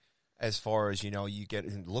hockey. As far as you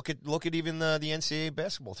get look at even the NCAA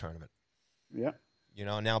basketball tournament. Yeah.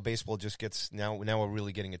 Now baseball just gets now we're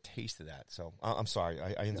really getting a taste of that. So I'm sorry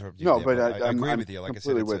I interrupted you. No, there, but I agree with you. Like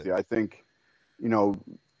completely I said, with you. I think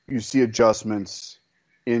you see adjustments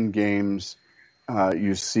in games.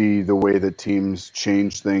 You see the way that teams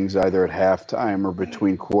change things either at halftime or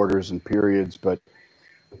between quarters and periods. But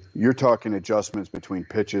you're talking adjustments between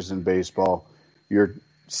pitches in baseball. You're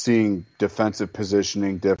seeing defensive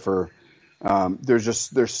positioning differ.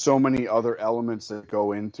 There's so many other elements that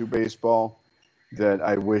go into baseball that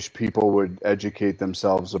I wish people would educate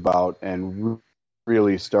themselves about and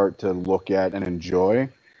really start to look at and enjoy.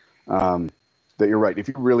 That you're right.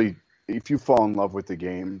 If you fall in love with the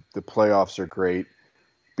game, the playoffs are great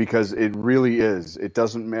because it really is. It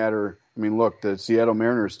doesn't matter. I mean, look, the Seattle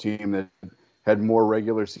Mariners team that had more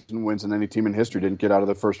regular season wins than any team in history didn't get out of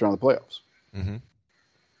the first round of the playoffs. Mm-hmm.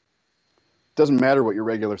 It doesn't matter what your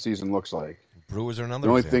regular season looks like. Brewers are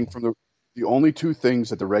another example. The only two things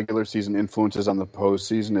that the regular season influences on the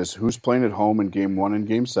postseason is who's playing at home in Game 1 and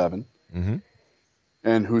Game 7, mm-hmm.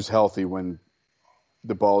 and who's healthy when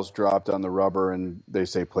the ball's dropped on the rubber and they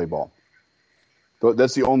say play ball.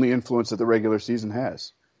 That's the only influence that the regular season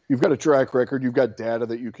has. You've got a track record. You've got data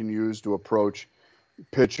that you can use to approach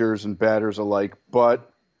pitchers and batters alike. But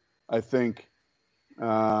I think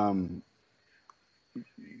when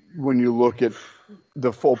you look at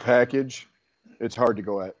the full package, it's hard to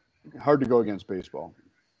go against baseball.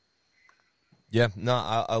 Yeah, no,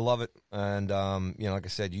 I love it, and like I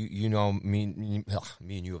said, you know me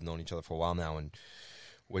and you have known each other for a while now, and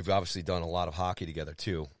we've obviously done a lot of hockey together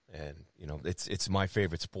too. And it's my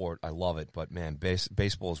favorite sport. I love it, but man,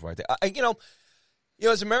 baseball is right there.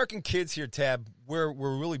 As American kids here, Tab, we're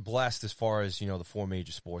really blessed as far as the four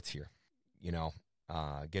major sports here.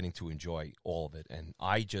 Getting to enjoy all of it, and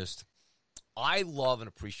I love and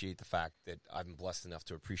appreciate the fact that I've been blessed enough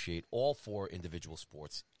to appreciate all four individual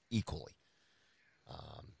sports equally.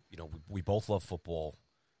 We both love football.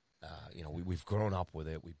 We've grown up with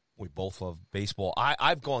it. We both love baseball.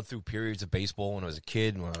 I've gone through periods of baseball when I was a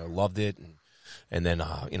kid and when I loved it, and then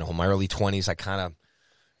in my early 20s, I kind of,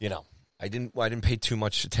 I didn't pay too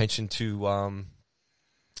much attention to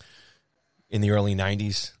in the early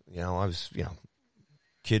 90s. I was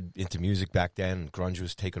kid into music back then, and grunge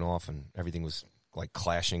was taking off, and everything was like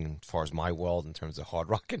clashing as far as my world in terms of hard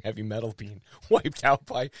rock and heavy metal being wiped out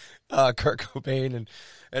by Kurt Cobain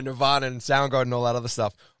and Nirvana and Soundgarden and all that other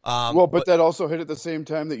stuff. But that also hit at the same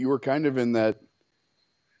time that you were kind of in that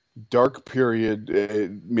dark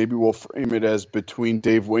period. Maybe we'll frame it as between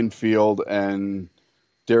Dave Winfield and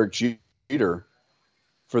Derek Jeter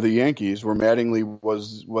for the Yankees, where Mattingly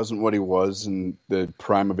wasn't what he was in the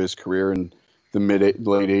prime of his career in the late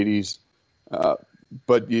 80s.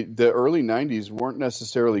 But the early 90s weren't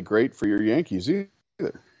necessarily great for your Yankees either.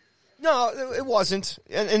 No, it wasn't.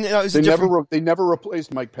 And they never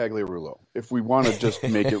replaced Mike Pagliarulo. If we want to just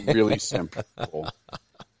make it really simple,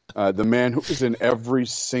 the man who was in every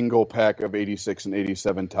single pack of 86 and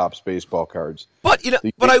 87 Topps baseball cards. But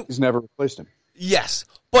Yankees never replaced him. Yes,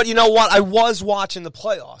 but you know what? I was watching the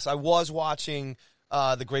playoffs. I was watching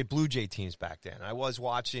the great Blue Jay teams back then. I was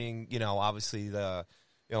watching, obviously the.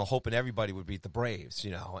 Hoping everybody would beat the Braves,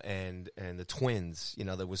 and the Twins.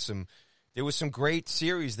 There was some great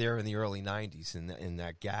series there in the early 90s in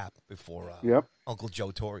that gap before Uncle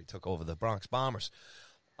Joe Torre took over the Bronx Bombers.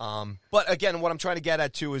 But again, what I'm trying to get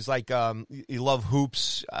at too is you love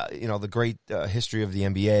hoops, the great history of the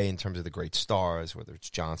NBA in terms of the great stars, whether it's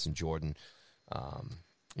Johnson, Jordan,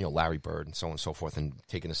 Larry Bird, and so on and so forth, and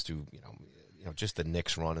taking us to just the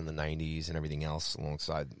Knicks run in the 90s and everything else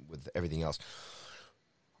alongside with everything else.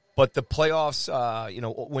 But the playoffs,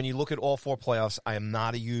 when you look at all four playoffs, I am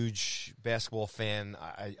not a huge basketball fan.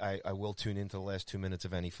 I will tune into the last 2 minutes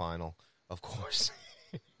of any final, of course,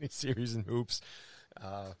 any series in hoops.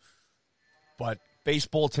 But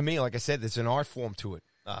baseball, to me, like I said, there's an art form to it,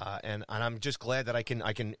 and I'm just glad that I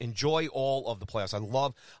can enjoy all of the playoffs. And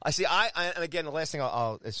again, the last thing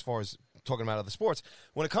I'll as far as talking about other sports,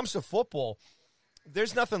 when it comes to football.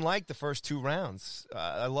 There's nothing like the first two rounds.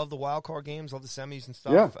 I love the wild card games, love the semis and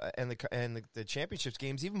stuff, and the championships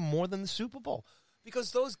games even more than the Super Bowl,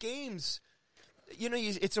 because those games,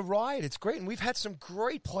 it's a ride. It's great, and we've had some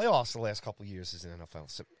great playoffs the last couple of years as an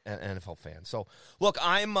NFL fan. So, look,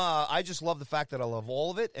 I just love the fact that I love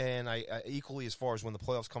all of it, and I equally as far as when the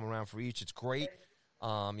playoffs come around for each, it's great.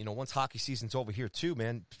 Once hockey season's over here too,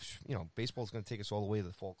 man, baseball's going to take us all the way to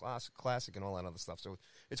the fall classic and all that other stuff. So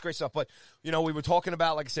it's great stuff. But, we were talking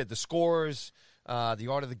about, like I said, the scores, the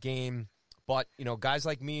art of the game. But, guys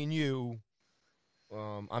like me and you,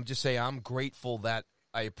 I'm just saying I'm grateful that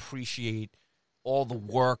I appreciate all the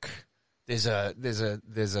work. There's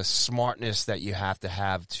a smartness that you have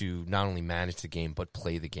to not only manage the game, but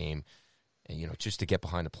play the game. And, just to get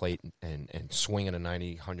behind the plate and swing at a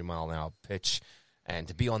 90, 100-mile-an-hour pitch. And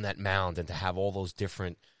to be on that mound and to have all those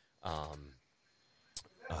different,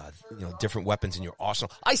 different weapons in your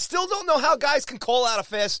arsenal. I still don't know how guys can call out a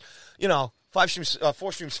fast, 4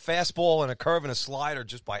 streams fastball and a curve and a slider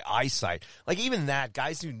just by eyesight. Like even that,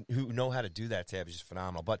 guys who know how to do that, Tab, is just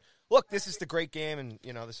phenomenal. But look, this is the great game, and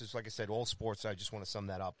this is, like I said, all sports. I just want to sum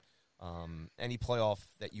that up. any playoff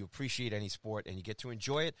that you appreciate, any sport, and you get to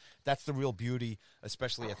enjoy it. That's the real beauty,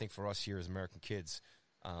 especially I think for us here as American kids.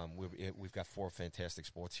 We've got 4 fantastic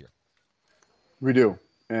sports here. We do,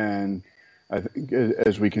 and I think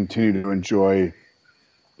as we continue to enjoy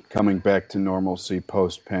coming back to normalcy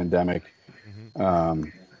post-pandemic,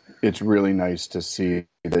 it's really nice to see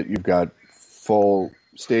that you've got full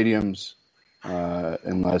stadiums,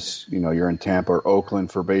 unless you're in Tampa or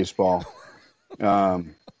Oakland for baseball.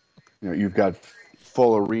 You've got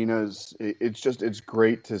full arenas. It's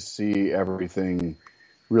great to see everything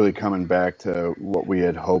really coming back to what we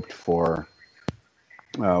had hoped for,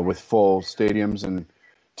 with full stadiums and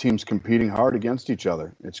teams competing hard against each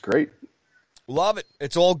other. It's great. Love it.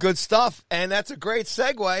 It's all good stuff. And that's a great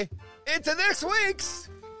segue into this week's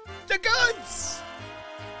The Goods.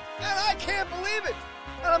 And I can't believe it.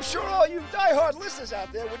 And I'm sure all you diehard listeners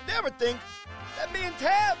out there would never think that me and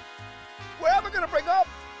Tab were ever going to bring up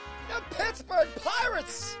the Pittsburgh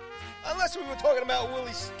Pirates. Unless we were talking about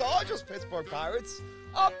Willie Stargell's Pittsburgh Pirates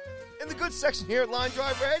up in the good section here at Line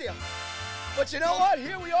Drive Radio. But you know what?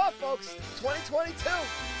 Here we are, folks, 2022.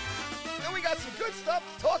 And we got some good stuff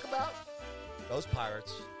to talk about. Those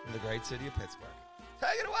Pirates in the great city of Pittsburgh.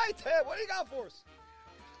 Take it away, Ted. What do you got for us?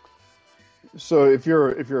 So if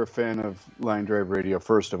you're a fan of Line Drive Radio,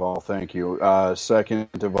 first of all, thank you.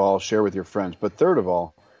 Second of all, share with your friends. But third of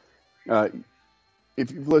all,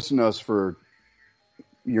 if you've listened to us for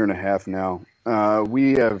a year and a half now,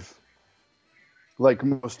 we have, like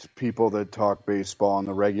most people that talk baseball on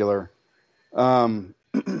the regular,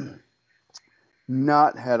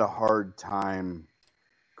 not had a hard time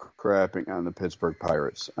crapping on the Pittsburgh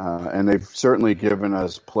Pirates. And they've certainly given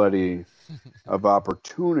us plenty of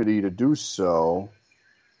opportunity to do so,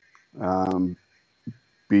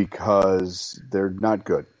 because they're not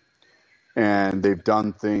good. And they've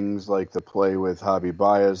done things like the play with Javi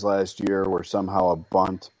Baez last year, where somehow a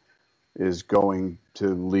bunt is going to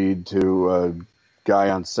lead to a guy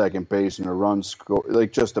on second base and a run score,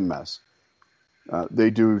 like just a mess. They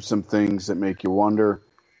do some things that make you wonder.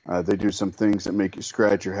 They do some things that make you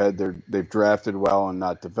scratch your head. They've drafted well and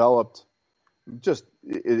not developed. Just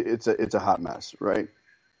it's a hot mess, right?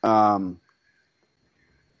 They're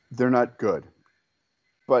not good.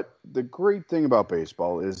 But the great thing about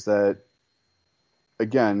baseball is that,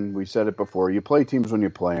 again, we said it before, you play teams when you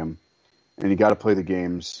play them, and you got to play the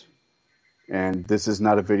games. And this is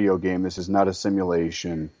not a video game. This is not a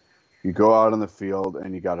simulation. You go out on the field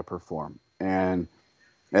and you got to perform. And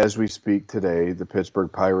as we speak today, the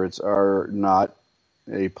Pittsburgh Pirates are not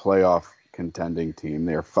a playoff contending team.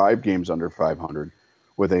 They are 5 games under 500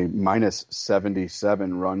 with a minus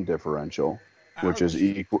 77 run differential, which is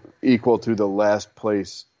equal to the last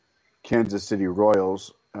place Kansas City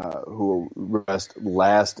Royals, who rest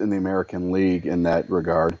last in the American League in that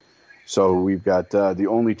regard. So we've got the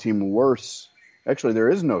only team worse. Actually, there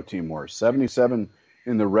is no team worse. 77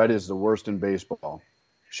 in the red is the worst in baseball,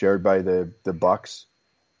 shared by the Bucks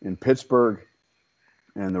in Pittsburgh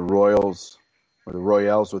and the Royals, or the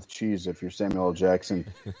Royals with cheese if you're Samuel L.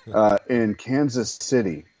 Jackson, in Kansas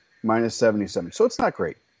City, minus 77. So it's not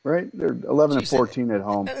great, right? They're 11 and 14 at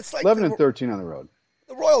home, like 11 and 13 on the road.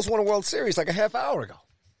 The Royals won a World Series like a half hour ago.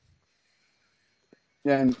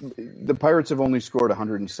 Yeah, and the Pirates have only scored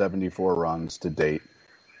 174 runs to date,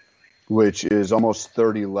 which is almost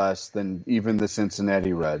 30 less than even the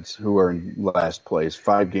Cincinnati Reds, who are in last place,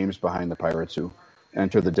 5 games behind the Pirates, who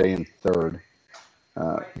enter the day in third.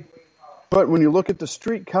 But when you look at the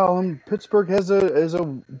streak column, Pittsburgh has a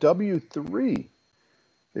W3.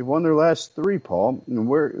 They've won their last 3, Paul. And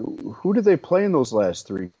who did they play in those last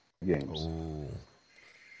 3 games? Ooh.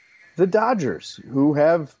 The Dodgers, who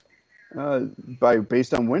have,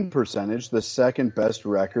 based on win percentage, the second best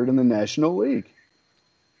record in the National League.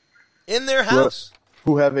 In their house.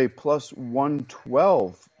 Who have a plus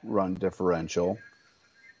 112 run differential,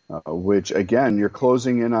 which, again, you're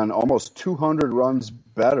closing in on almost 200 runs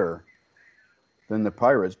better than the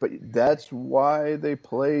Pirates. But that's why they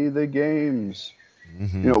play the games.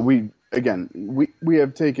 Mm-hmm. You know, we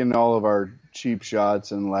have taken all of our cheap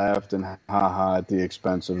shots and laughed and ha-ha at the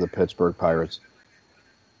expense of the Pittsburgh Pirates.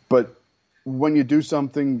 But when you do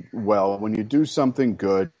something well, when you do something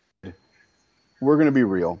good, we're going to be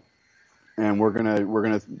real, and we're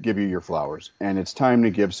gonna give you your flowers. And it's time to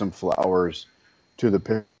give some flowers to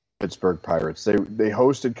the Pittsburgh Pirates. They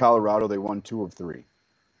hosted Colorado. They won 2 of 3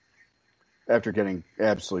 after getting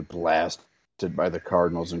absolutely blasted by the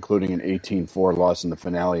Cardinals, including an 18-4 loss in the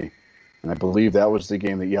finale. And I believe that was the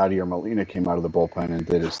game that Yadier Molina came out of the bullpen and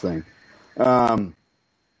did his thing.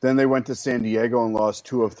 Then they went to San Diego and lost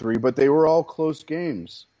 2 of 3, but they were all close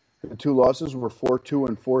games. The two losses were 4-2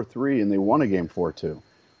 and 4-3, and they won a game 4-2.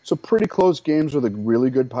 So pretty close games with a really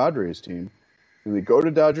good Padres team. And they go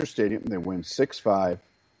to Dodger Stadium, and they win 6-5,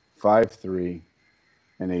 5-3,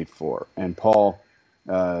 and 8-4. And, Paul,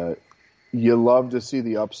 you love to see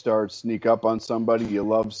the upstarts sneak up on somebody. You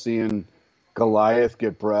love seeing Goliath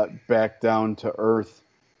get brought back down to earth.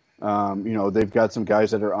 They've got some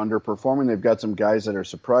guys that are underperforming. They've got some guys that are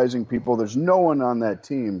surprising people. There's no one on that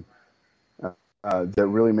team that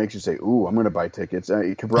really makes you say, ooh, I'm going to buy tickets.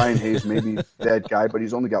 Brian Hayes may be that guy, but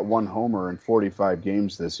he's only got one homer in 45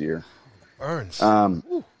 games this year. Burns.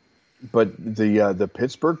 But the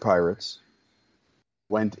Pittsburgh Pirates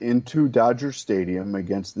went into Dodger Stadium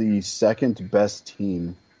against the second best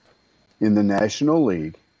team in the National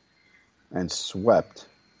League and swept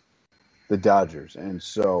the Dodgers. And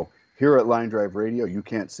so here at Line Drive Radio, you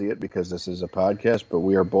can't see it because this is a podcast, but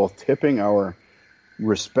we are both tipping our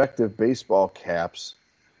respective baseball caps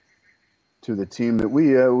to the team that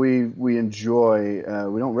we enjoy.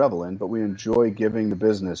 We don't revel in, but we enjoy giving the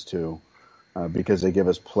business to because they give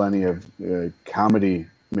us plenty of comedy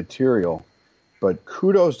material. But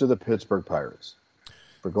kudos to the Pittsburgh Pirates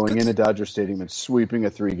for going into Dodger Stadium and sweeping a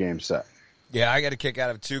 3-game set. Yeah, I got a kick out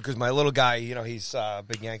of it, too, because my little guy, he's a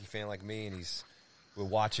big Yankee fan like me, and we're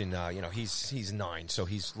watching, he's 9, so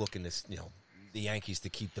he's looking to, the Yankees to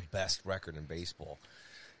keep the best record in baseball.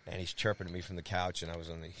 And he's chirping at me from the couch, and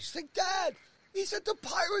he's like, Dad, he said the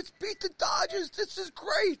Pirates beat the Dodgers. This is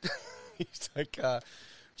great. He's like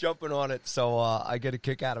jumping on it, so I get a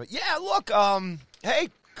kick out of it. Yeah, look, hey,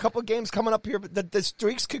 couple of games coming up here, but the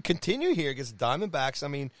streaks could continue here against the Diamondbacks. I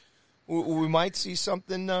mean, we might see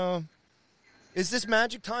something. Is this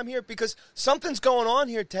magic time here? Because something's going on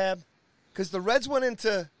here, Tab. Because the Reds went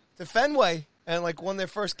into Fenway and won their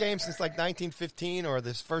first game since 1915 or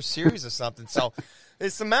this first series or something. So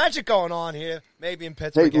there's some magic going on here, maybe in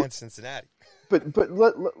Pittsburgh against Cincinnati. But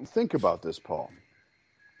think about this, Paul.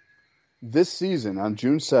 This season on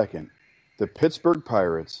June 2nd, the Pittsburgh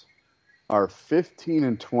Pirates are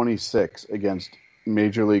 15-26 against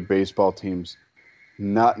Major League Baseball teams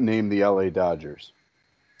not named the LA Dodgers.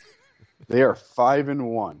 They are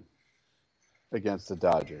 5-1 against the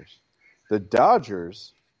Dodgers. The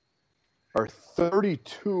Dodgers are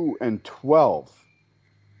 32-12.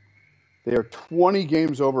 They are 20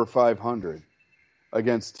 games over 500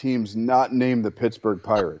 against teams not named the Pittsburgh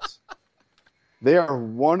Pirates. They are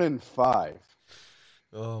 1-5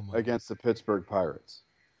 against the Pittsburgh Pirates.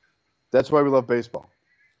 That's why we love baseball,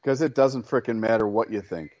 because it doesn't frickin' matter what you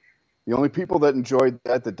think. The only people that enjoy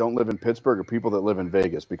that don't live in Pittsburgh are people that live in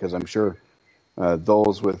Vegas, because I'm sure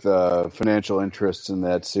those with financial interests in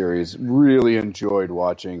that series really enjoyed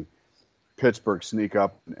watching Pittsburgh sneak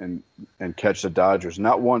up and catch the Dodgers.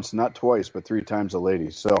 Not once, not twice, but 3 times a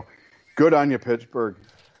lady. So good on you, Pittsburgh.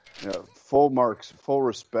 Full marks, full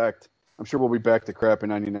respect. I'm sure we'll be back to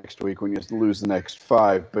crapping on you next week when you lose the next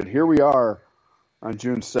 5. But here we are on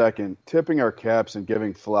June 2nd, tipping our caps and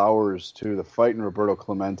giving flowers to the fighting Roberto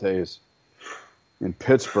Clementes in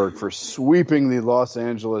Pittsburgh for sweeping the Los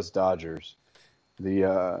Angeles Dodgers.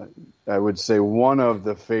 I would say one of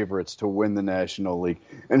the favorites to win the National League.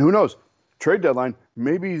 And who knows, trade deadline,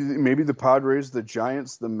 maybe the Padres, the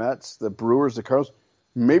Giants, the Mets, the Brewers, the Cardinals,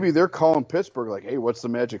 maybe they're calling Pittsburgh like, hey, what's the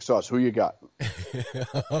magic sauce? Who you got?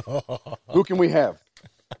 Who can we have?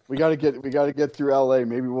 We got to get through LA.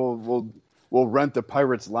 Maybe we'll rent the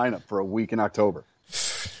Pirates lineup for a week in October.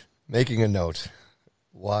 Making a note.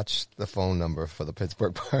 Watch the phone number for the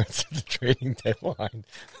Pittsburgh Pirates at the trading deadline.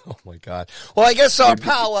 Oh, my God. Well, I guess our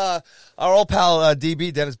old pal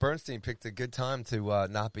DB, Dennis Bernstein, picked a good time to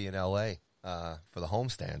not be in L.A. For the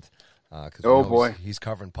homestand. Boy. He's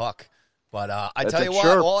covering puck. But I That's tell you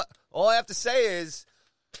what, all I have to say is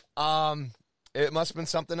it must have been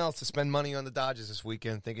something else to spend money on the Dodgers this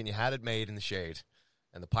weekend, thinking you had it made in the shade.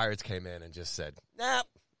 And the Pirates came in and just said, nah,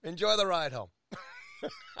 enjoy the ride home.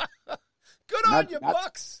 Good on you,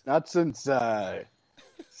 Bucks. Not since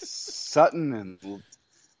Sutton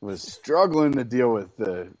was struggling to deal with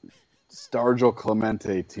the Stargell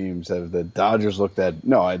Clemente teams that the Dodgers looked at.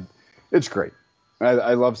 No, it's great.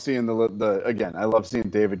 I love seeing I love seeing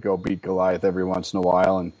David go beat Goliath every once in a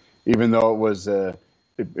while. And even though it was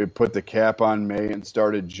it put the cap on May and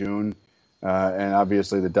started June, and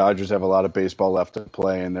obviously the Dodgers have a lot of baseball left to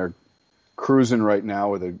play, and they're cruising right now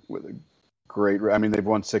with a great. I mean, they've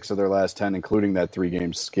won 6 of their last 10, including that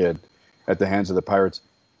 3-game skid at the hands of the Pirates.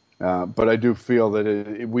 But I do feel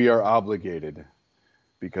that we are obligated,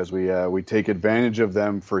 because we take advantage of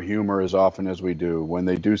them for humor as often as we do. When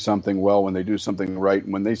they do something well, when they do something right,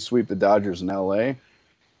 when they sweep the Dodgers in L.A.,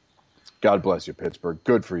 God bless you, Pittsburgh.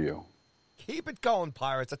 Good for you. Keep it going,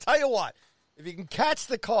 Pirates. I tell you what, if you can catch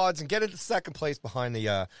the Cards and get into second place behind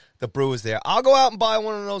the Brewers there, I'll go out and buy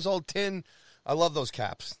one of those old tin. I love those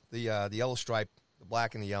caps, the yellow stripe, the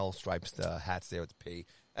black and the yellow stripes, the hats there with the P.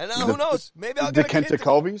 And who knows? Maybe I'll get the Kenta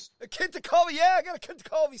Colby's. A Kenta Colby, yeah, I got a Kenta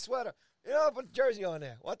Colby sweater. I'll put a jersey on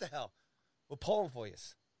there. What the hell? We're pulling for you,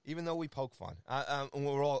 even though we poke fun. I'm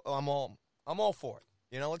all for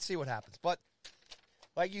it. Let's see what happens. But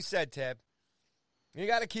like you said, Ted, you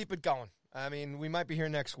got to keep it going. I mean, we might be here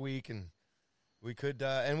next week, and we could,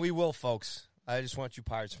 and we will, folks. I just want you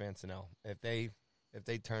Pirates fans to know if they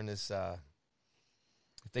turn this,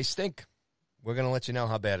 if they stink, we're gonna let you know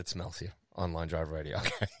how bad it smells here on Line Drive Radio.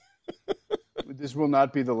 Okay. This will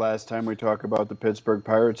not be the last time we talk about the Pittsburgh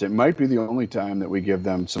Pirates. It might be the only time that we give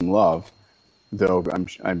them some love, though.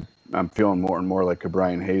 I'm feeling more and more like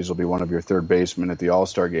Brian Hayes will be one of your third basemen at the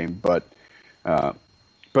All-Star game. But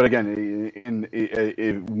again,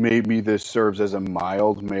 maybe this serves as a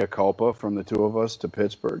mild mea culpa from the two of us to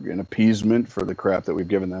Pittsburgh, an appeasement for the crap that we've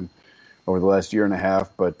given them over the last year and a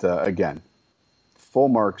half. But again, full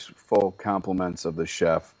marks, full compliments of the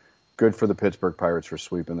chef. Good for the Pittsburgh Pirates for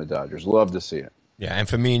sweeping the Dodgers. Love to see it. Yeah, and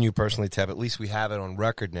for me and you personally, Teb, at least we have it on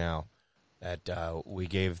record now that we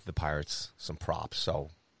gave the Pirates some props. So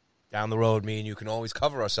down the road, me and you can always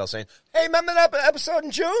cover ourselves saying, hey, remember that episode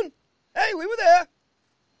in June? Hey, we were there.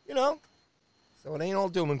 So it ain't all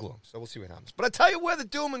doom and gloom. So we'll see what happens. But I'll tell you where the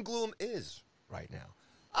doom and gloom is right now.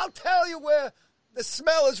 I'll tell you where the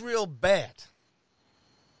smell is real bad.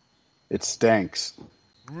 It stinks.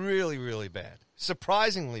 Really, really bad.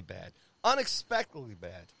 Surprisingly bad. Unexpectedly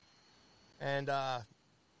bad. And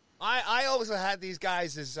I always had these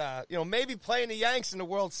guys as, maybe playing the Yanks in the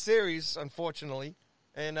World Series, unfortunately,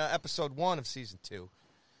 in episode 1 of season 2.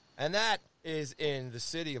 And that is in the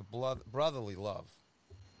city of brotherly love.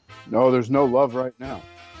 No, there's no love right now.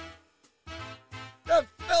 The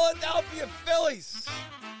Philadelphia Phillies.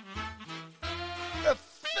 The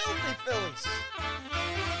filthy Phillies.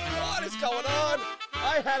 What is going on?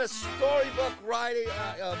 I had a storybook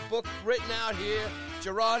book written out here.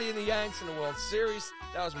 Girardi and the Yanks in the World Series.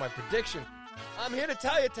 That was my prediction. I'm here to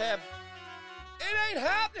tell you, Tab, it ain't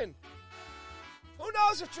happening. Who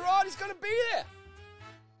knows if Girardi's going to be there?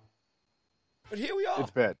 But here we are.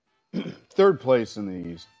 It's bad. Third place in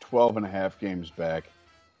the East, 12 and a half games back.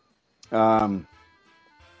 If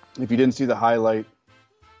you didn't see the highlight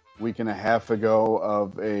a week and a half ago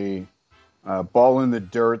of a ball in the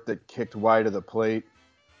dirt that kicked wide of the plate,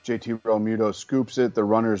 JT Realmuto scoops it. The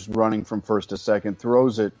runner's running from first to second,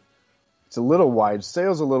 throws it. It's a little wide,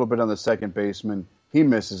 sails a little bit on the second baseman. He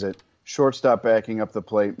misses it. Shortstop backing up the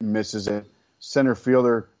plate, misses it. Center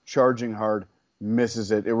fielder charging hard, misses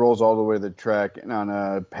it. It rolls all the way to the track, and on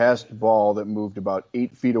a passed ball that moved about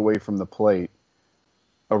 8 feet away from the plate,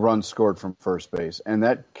 a run scored from first base. And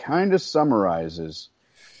that kind of summarizes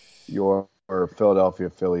your Philadelphia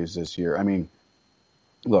Phillies this year. I mean,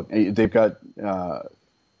 look, they've got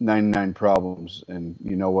 99 problems, and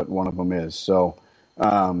you know what one of them is. So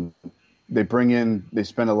they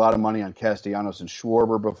spend a lot of money on Castellanos and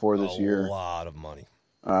Schwarber before this year. A lot of money.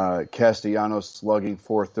 Castellanos slugging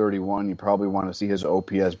 .431. You probably want to see his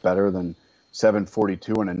OPS better than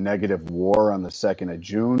 .742 and a negative WAR on the 2nd of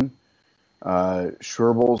June.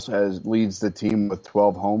 Scherbles leads the team with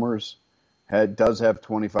 12 homers. Does have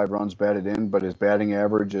 25 runs batted in, but his batting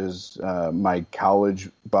average is my college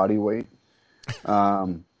body weight,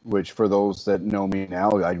 which for those that know me now,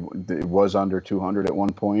 it was under 200 at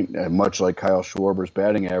one point, much like Kyle Schwarber's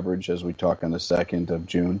batting average as we talk on the 2nd of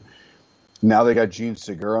June. Now they got Gene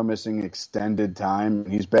Segura missing extended time.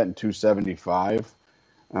 He's batting .275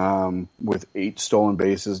 with 8 stolen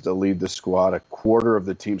bases to lead the squad. A quarter of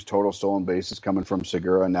the team's total stolen bases coming from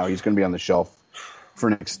Segura. Now he's going to be on the shelf for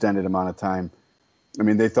an extended amount of time. I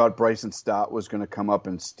mean, they thought Bryson Stott was going to come up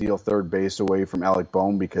and steal third base away from Alec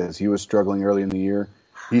Bohm because he was struggling early in the year.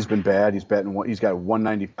 He's been bad. He's got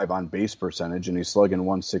 195 on base percentage, and he's slugging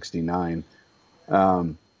 169.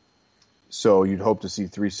 So you'd hope to see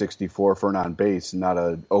 364 for an on base, not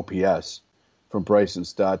an OPS from Bryson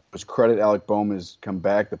Stott. His credit, Alec Bohm has come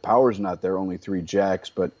back. The power's not there, only 3 jacks,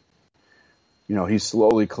 but he's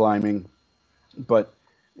slowly climbing. But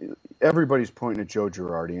everybody's pointing at Joe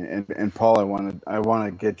Girardi, and Paul, I want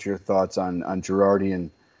to get your thoughts on Girardi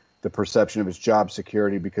and the perception of his job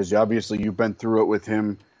security, because obviously you've been through it with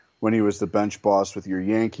him when he was the bench boss with your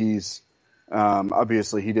Yankees.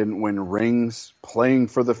 Obviously he didn't win rings playing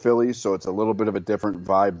for the Phillies, so it's a little bit of a different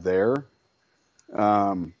vibe there.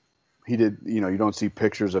 He did, you don't see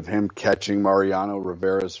pictures of him catching Mariano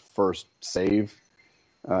Rivera's first save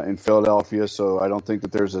in Philadelphia, so I don't think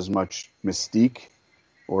that there's as much mystique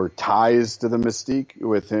or ties to the mystique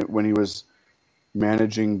with him when he was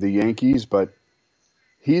managing the Yankees, but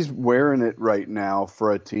he's wearing it right now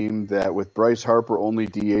for a team that, with Bryce Harper only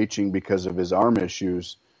DHing because of his arm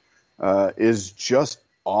issues, is just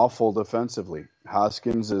awful defensively.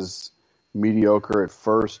 Hoskins is mediocre at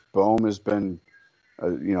first. Bohm has been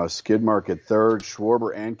a skid mark at third.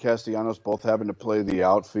 Schwarber and Castellanos both having to play the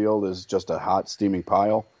outfield is just a hot, steaming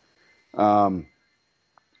pile.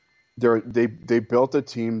 They built a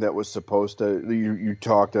team that was supposed to. You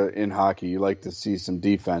talked in hockey. You like to see some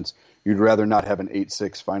defense. You'd rather not have an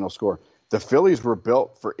 8-6 final score. The Phillies were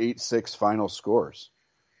built for 8-6 final scores.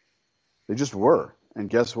 They just were. And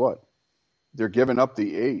guess what? They're giving up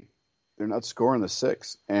the 8. They're not scoring the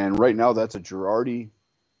 6. And right now, that's a Girardi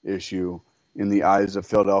issue in the eyes of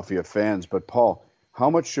Philadelphia fans. But, Paul, how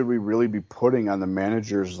much should we really be putting on the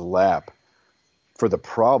manager's lap for the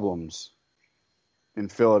problems in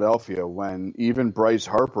Philadelphia when even Bryce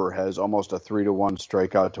Harper has almost a 3-to-1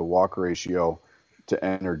 strikeout to walk ratio to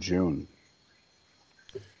enter June?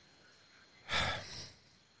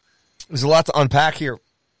 There's a lot to unpack here.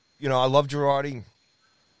 I love Girardi,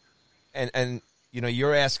 and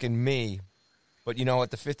you're asking me, but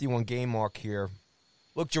at the 51 game mark here,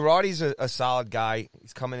 look, Girardi's a solid guy.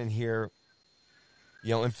 He's coming in here,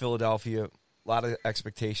 in Philadelphia, a lot of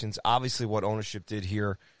expectations. Obviously, what ownership did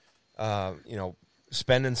here,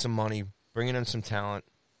 spending some money, bringing in some talent,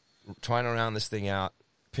 trying to round this thing out.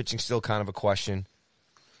 Pitching still kind of a question.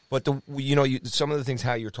 But, some of the things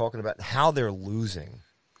how you're talking about, how they're losing,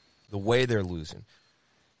 the way they're losing.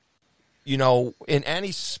 In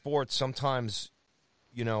any sport, sometimes,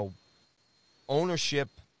 ownership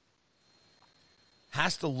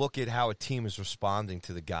has to look at how a team is responding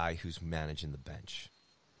to the guy who's managing the bench.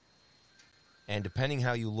 And depending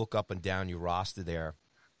how you look up and down your roster there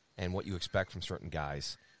and what you expect from certain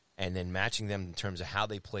guys, and then matching them in terms of how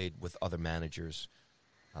they played with other managers,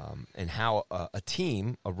 and how a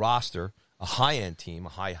team, a roster, a high-end team, a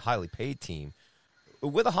highly paid team,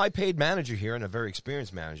 with a high-paid manager here and a very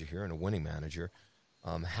experienced manager here and a winning manager,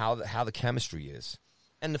 how the chemistry is,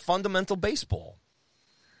 and the fundamental baseball,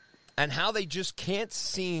 and how they just can't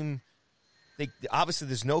seem. Obviously,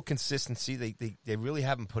 there's no consistency. They really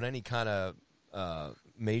haven't put any kind of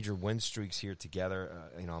major win streaks here together.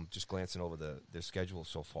 I'm just glancing over their schedule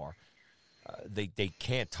so far. They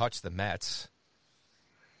can't touch the Mets.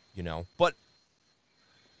 But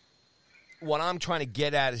what I'm trying to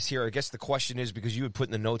get at is here. I guess the question is, because you would put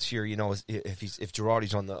in the notes here, if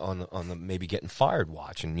Girardi's on the maybe getting fired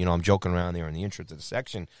watch, and I'm joking around there in the intro to the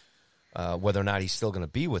section, whether or not he's still going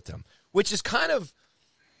to be with them, which is kind of,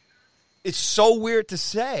 it's so weird to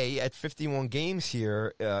say at 51 games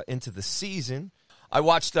here into the season. I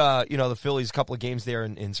watched the Phillies a couple of games there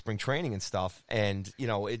in spring training and stuff, and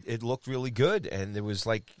it looked really good, and there was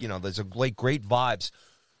there's great vibes.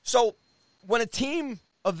 So when a team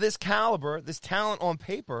of this caliber, this talent on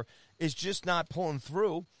paper, is just not pulling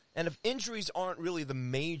through, and if injuries aren't really the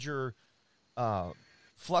major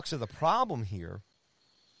flux of the problem here,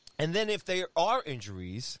 and then if there are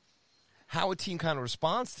injuries, how a team kind of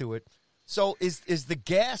responds to it. So is the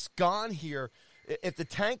gas gone here? If the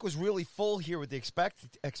tank was really full here with the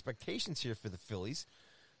expectations here for the Phillies,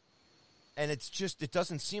 and it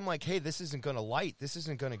doesn't seem like, hey, this isn't going to light, this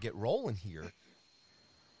isn't going to get rolling here.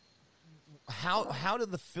 How do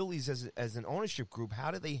the Phillies as an ownership group,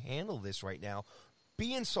 how do they handle this right now,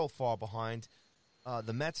 being so far behind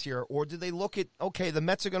the Mets here? Or do they look at, okay, the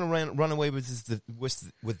Mets are going to run away with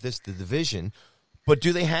the division, but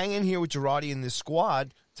do they hang in here with Girardi and this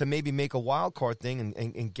squad to maybe make a wild card thing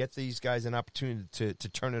and get these guys an opportunity to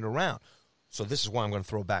turn it around? So this is why I'm going to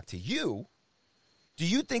throw back to you. Do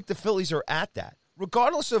you think the Phillies are at that,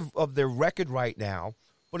 regardless of their record right now?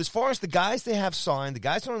 But as far as the guys they have signed, the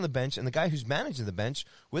guys that are on the bench, and the guy who's managing the bench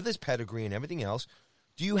with his pedigree and everything else,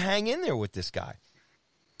 do you hang in there with this guy?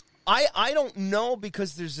 I don't know,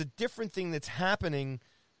 because there's a different thing that's happening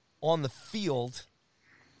on the field,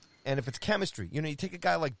 and if it's chemistry. You take a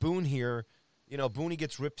guy like Boone here. Booney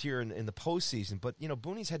gets ripped here in the postseason, but,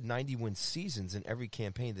 Booney's had 90-win seasons in every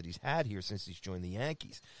campaign that he's had here since he's joined the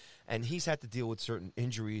Yankees. And he's had to deal with certain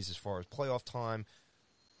injuries as far as playoff time.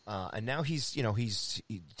 And now he's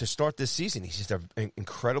to start this season, he's just an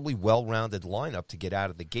incredibly well-rounded lineup to get out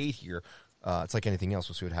of the gate here. It's like anything else.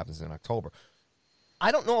 We'll see what happens in October.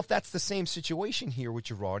 I don't know if that's the same situation here with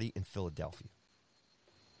Girardi in Philadelphia.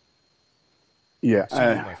 Yeah.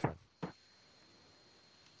 My friend.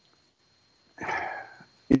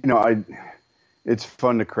 It's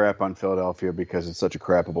fun to crap on Philadelphia because it's such a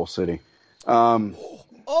crappable city. I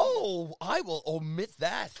will omit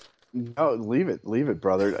that. No, leave it,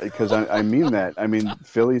 brother. Because I mean that. I mean,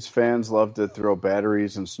 Phillies fans love to throw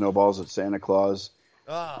batteries and snowballs at Santa Claus.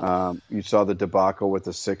 You saw the debacle with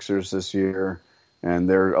the Sixers this year, and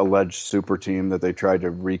their alleged super team that they tried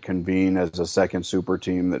to reconvene as a second super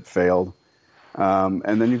team that failed.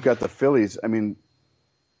 And then you've got the Phillies. I mean,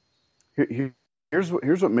 here's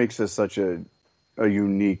what makes this such a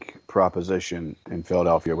unique proposition in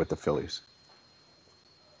Philadelphia with the Phillies.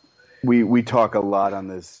 We talk a lot on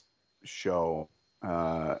this show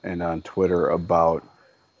and on Twitter about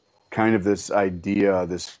kind of this idea,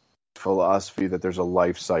 this philosophy that there's a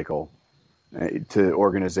life cycle to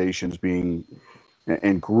organizations being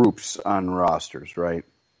and groups on rosters, right?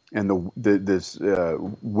 And this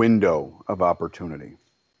window of opportunity.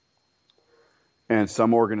 And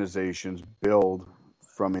some organizations build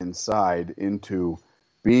from inside into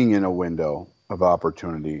being in a window of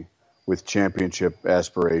opportunity with championship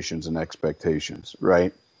aspirations and expectations,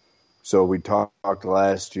 right? So we talked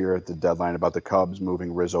last year at the deadline about the Cubs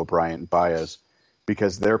moving Rizzo, Bryant, and Baez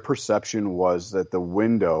because their perception was that the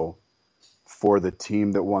window for the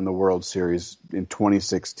team that won the World Series in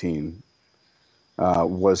 2016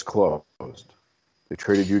 was closed. They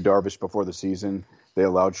traded Yu Darvish before the season. They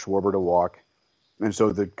allowed Schwarber to walk. And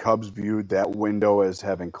so the Cubs viewed that window as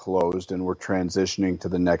having closed and were transitioning to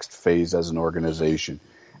the next phase as an organization.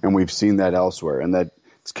 And we've seen that elsewhere. And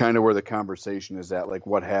that's kind of where the conversation is at, like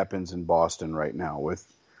what happens in Boston right now with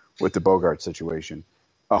the Bogart situation,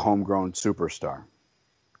 a homegrown superstar.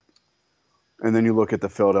 And then you look at the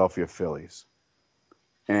Philadelphia Phillies,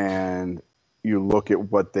 and you look at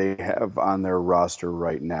what they have on their roster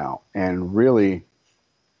right now. And really,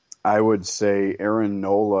 I would say Aaron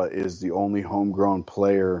Nola is the only homegrown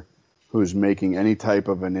player who's making any type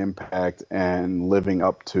of an impact and living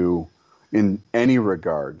up to, in any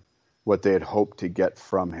regard, what they had hoped to get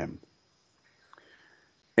from him.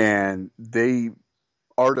 And they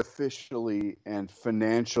artificially and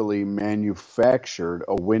financially manufactured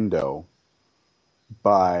a window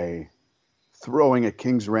by throwing a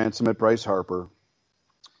king's ransom at Bryce Harper,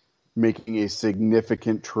 making a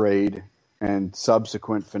significant trade and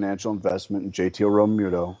subsequent financial investment in JT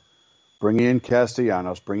Realmuto, bringing in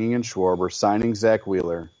Castellanos, bringing in Schwarber, signing Zach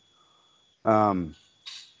Wheeler.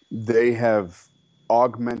 They have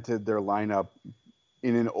augmented their lineup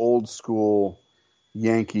in an old school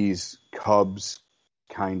Yankees Cubs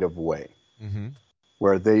kind of way,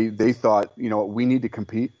 where they thought, you know what, we need to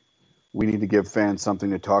compete. We need to give fans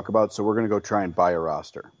something to talk about, so we're going to go try and buy a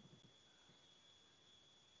roster.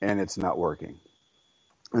 And it's not working.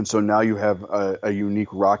 And so now you have a unique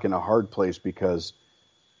rock and a hard place because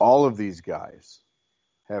all of these guys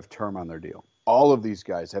have term on their deal. All of these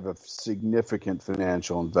guys have a significant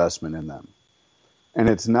financial investment in them. And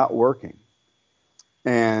it's not working.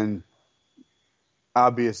 And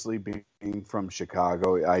obviously, being from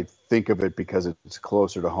Chicago, I think of it because it's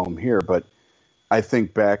closer to home here, but I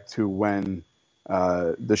think back to when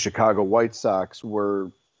the Chicago White Sox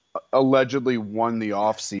were allegedly won the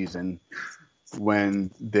offseason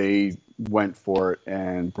when they went for it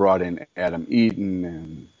and brought in Adam Eaton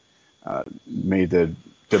and made the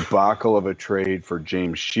debacle of a trade for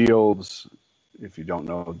James Shields. If you don't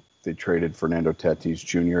know, they traded Fernando Tatis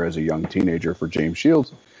Jr. as a young teenager for James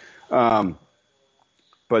Shields. But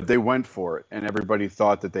they went for it, and everybody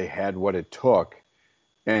thought that they had what it took.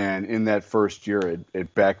 And in that first year,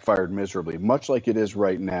 it backfired miserably, much like it is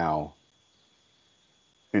right now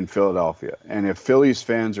in Philadelphia. And if Phillies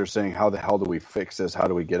fans are saying, how the hell do we fix this? How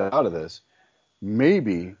do we get out of this?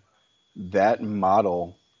 Maybe that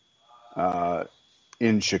model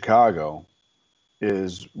in Chicago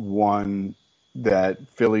is one that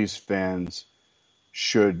Phillies fans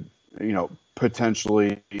should,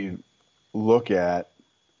 potentially look at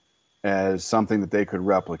as something that they could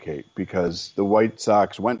replicate, because the White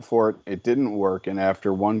Sox went for it. It didn't work. And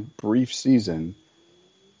after one brief season,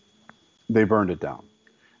 they burned it down.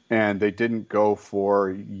 And they didn't go for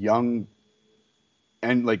young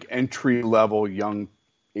and entry level young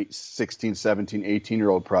 16, 17,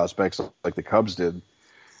 18-year-old prospects like the Cubs did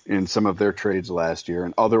in some of their trades last year,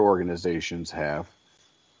 and other organizations have.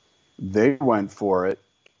 They went for it,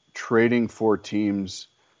 trading for teams,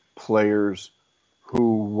 players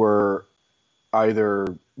who were either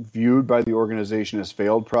viewed by the organization as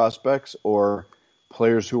failed prospects or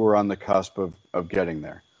players who were on the cusp of getting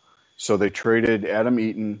there. So they traded Adam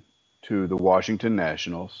Eaton to the Washington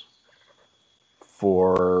Nationals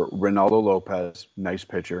for Reynaldo Lopez, nice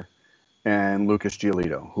pitcher, and Lucas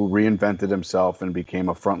Giolito, who reinvented himself and became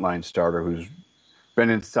a frontline starter who's been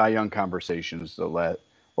in Cy Young conversations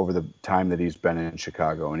over the time that he's been in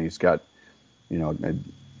Chicago. And he's got,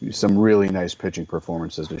 some really nice pitching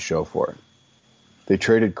performances to show for it. They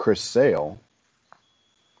traded Chris Sale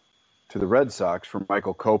to the Red Sox for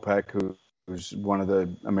Michael Kopech, who's one of the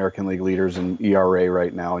American League leaders in ERA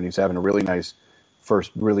right now, and he's having a really nice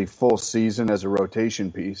first really full season as a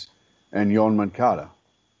rotation piece, and Yoan Moncada.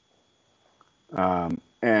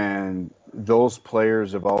 And those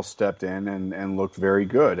players have all stepped in and looked very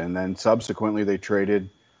good. And then subsequently they traded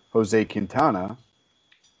Jose Quintana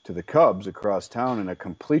to the Cubs across town in a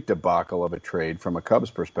complete debacle of a trade from a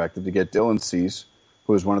Cubs perspective to get Dylan Cease,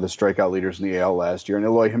 who was one of the strikeout leaders in the AL last year, and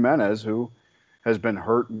Eloy Jimenez, who has been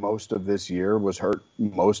hurt most of this year, was hurt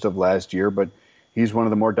most of last year, but he's one of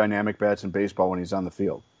the more dynamic bats in baseball when he's on the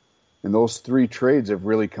field. And those three trades have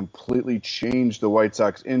really completely changed the White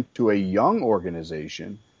Sox into a young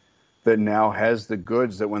organization that now has the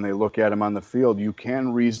goods that when they look at them on the field, you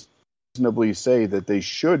can reasonably say that they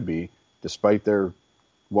should be, despite their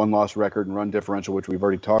one-loss record and run differential, which we've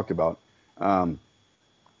already talked about.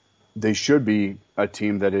 They should be a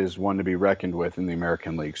team that is one to be reckoned with in the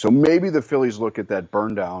American League. So maybe the Phillies look at that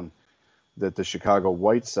burn down that the Chicago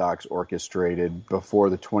White Sox orchestrated before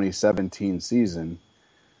the 2017 season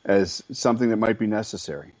as something that might be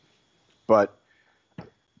necessary. But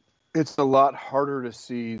it's a lot harder to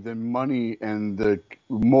see the money and the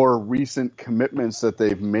more recent commitments that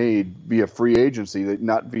they've made via free agency,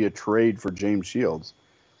 not via trade for James Shields,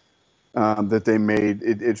 that they made.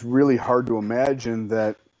 It's really hard to imagine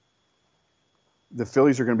that the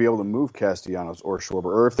Phillies are going to be able to move Castellanos or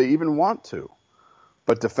Schwarber, or if they even want to.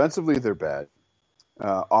 But defensively, they're bad.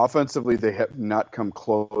 Offensively, they have not come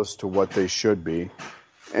close to what they should be.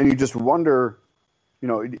 And you just wonder,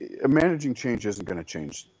 a managing change isn't going to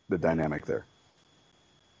change the dynamic there.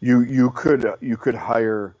 You could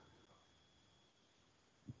hire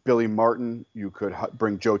Billy Martin. You could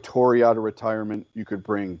bring Joe Torre out of retirement. You could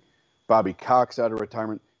bring Bobby Cox out of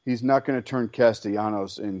retirement. He's not going to turn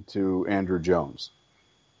Castellanos into Andrew Jones.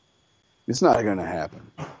 It's not going to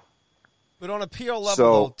happen. But on a PR level,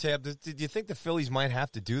 though, Tab, do you think the Phillies might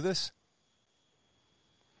have to do this?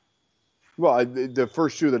 Well, the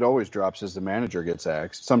first shoe that always drops is the manager gets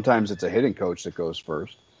axed. Sometimes it's a hitting coach that goes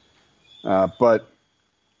first. But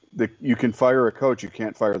you can fire a coach, you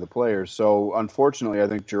can't fire the players. So, unfortunately, I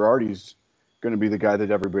think Girardi's going to be the guy that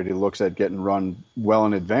everybody looks at getting run well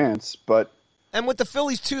in advance. And with the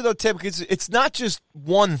Phillies, too, though, Tab, because it's not just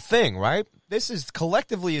one thing, right? This is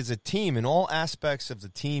collectively as a team in all aspects of the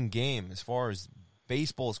team game as far as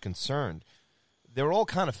baseball is concerned. They're all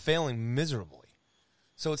kind of failing miserably.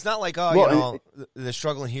 So it's not like, they're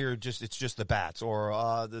struggling here, it's just the bats,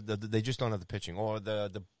 or they just don't have the pitching, or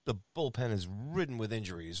the bullpen is ridden with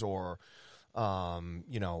injuries, or they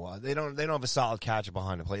don't have a solid catcher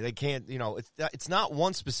behind the plate. They can't, it's not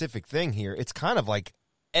one specific thing here. It's kind of like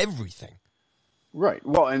everything. Right.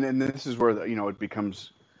 Well, and this is where it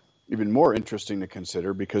becomes even more interesting to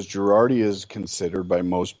consider, because Girardi is considered by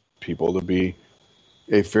most people to be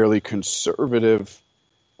a fairly conservative,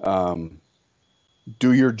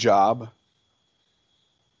 do your job.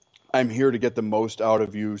 I'm here to get the most out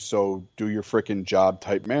of you, so do your frickin' job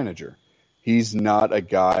type manager. He's not a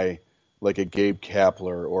guy like a Gabe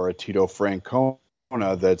Kapler or a Tito Francona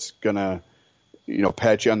that's going to,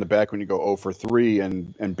 pat you on the back when you go 0 for 3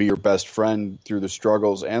 and be your best friend through the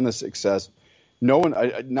struggles and the success.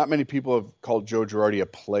 Not many people have called Joe Girardi a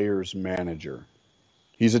player's manager.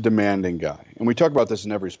 He's a demanding guy. And we talk about this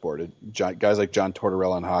in every sport. Guys like John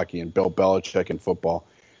Tortorella in hockey and Bill Belichick in football.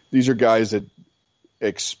 These are guys that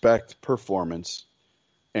expect performance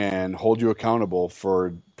and hold you accountable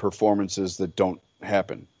for performances that don't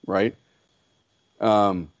happen, right?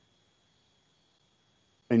 And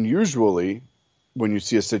usually when you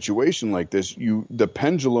see a situation like this, the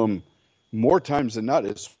pendulum more times than not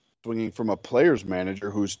is swinging from a player's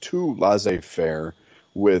manager who's too laissez-faire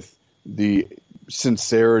with the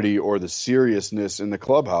sincerity or the seriousness in the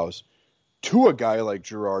clubhouse to a guy like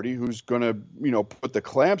Girardi who's going to, put the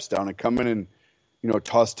clamps down and come in and,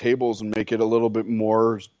 toss tables and make it a little bit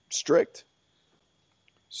more strict.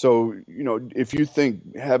 So, if you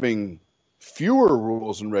think having fewer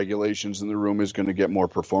rules and regulations in the room is going to get more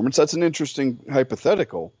performance, that's an interesting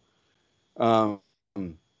hypothetical. But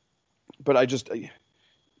I don't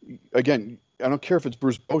care if it's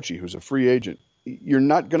Bruce Bochy, who's a free agent. You're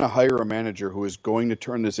not going to hire a manager who is going to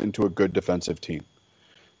turn this into a good defensive team.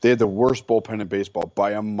 They had the worst bullpen in baseball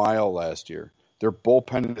by a mile last year. Their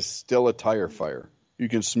bullpen is still a tire fire. You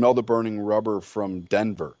can smell the burning rubber from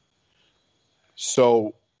Denver.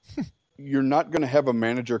 So you're not going to have a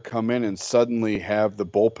manager come in and suddenly have the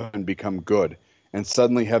bullpen become good and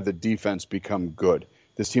suddenly have the defense become good.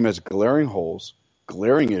 This team has glaring holes,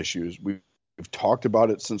 glaring issues. We've talked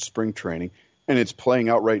about it since spring training, and it's playing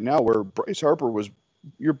out right now where Bryce Harper was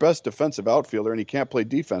your best defensive outfielder, and he can't play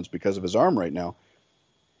defense because of his arm right now.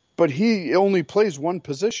 But he only plays one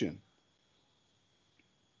position.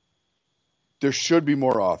 There should be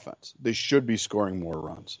more offense. They should be scoring more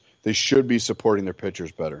runs. They should be supporting their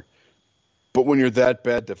pitchers better. But when you're that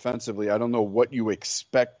bad defensively, I don't know what you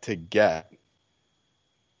expect to get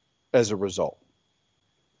as a result.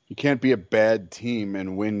 You can't be a bad team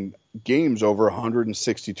and win games over a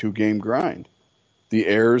 162-game grind. The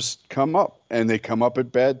errors come up, and they come up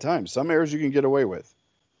at bad times. Some errors you can get away with.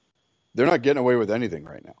 They're not getting away with anything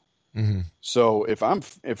right now. Mm-hmm. So if I'm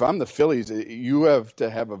the Phillies, you have to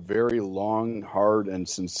have a very long, hard, and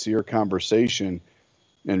sincere conversation.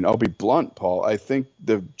 And I'll be blunt, Paul. I think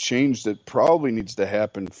the change that probably needs to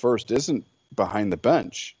happen first isn't behind the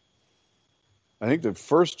bench. I think the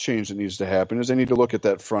first change that needs to happen is they need to look at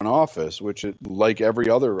that front office, which, like every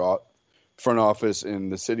other front office in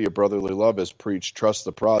the city of brotherly love, has preached, trust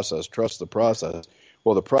the process, trust the process.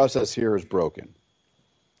 Well, the process here is broken.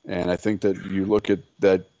 And I think that you look at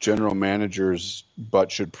that general manager's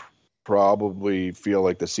butt should probably feel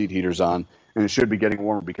like the seat heater's on, and it should be getting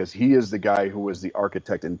warmer because he is the guy who was the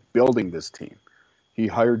architect in building this team. He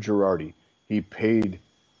hired Girardi. He paid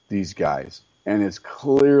these guys, and it's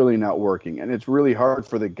clearly not working. And it's really hard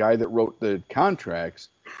for the guy that wrote the contracts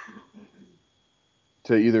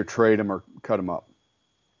to either trade him or cut him up.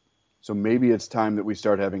 So maybe it's time that we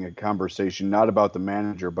start having a conversation, not about the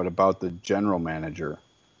manager, but about the general manager.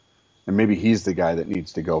 And maybe he's the guy that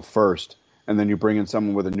needs to go first. And then you bring in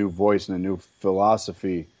someone with a new voice and a new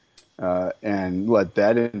philosophy and let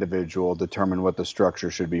that individual determine what the structure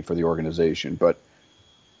should be for the organization. But,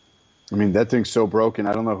 I mean, that thing's so broken.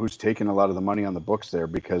 I don't know who's taking a lot of the money on the books there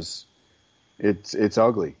because it's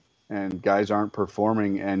ugly. And guys aren't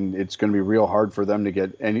performing, and it's going to be real hard for them to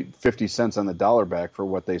get any 50 cents on the dollar back for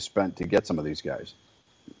what they spent to get some of these guys.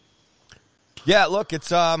 Yeah, look,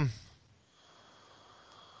 it's an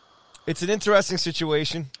interesting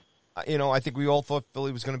situation. I think we all thought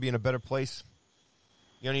Philly was going to be in a better place.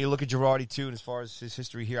 You look at Girardi, too, and as far as his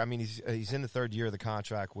history here, I mean, he's in the third year of the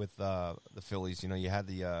contract with the Phillies. You had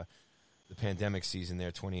the pandemic season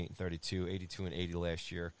there, 28-32, 82 and 80 last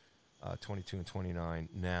year. 22 and 29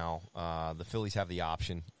 now. The Phillies have the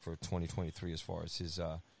option for 2023 as far as his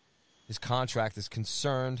contract is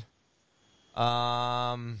concerned. 2,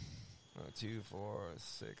 4,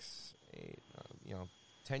 6, 8.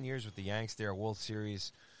 10 years with the Yanks there, World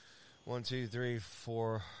Series. 1, 2, 3,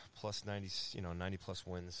 4 plus 90. 90 plus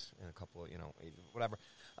wins and a couple of 80, whatever.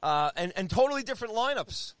 And totally different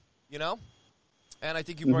lineups. And I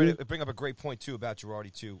think you bring up a great point, too, about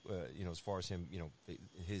Girardi, too, as far as him,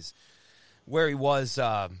 where he was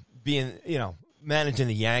being, managing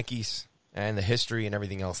the Yankees and the history and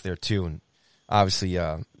everything else there, too. And obviously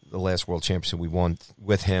the last World Championship we won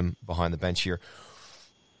with him behind the bench here.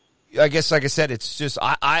 I guess, like I said, it's just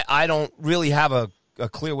I don't really have a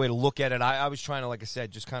clear way to look at it. I was trying to, like I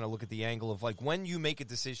said, just kind of look at the angle of, like, when you make a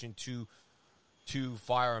decision to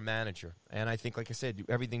fire a manager. And I think, like I said,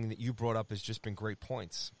 everything that you brought up has just been great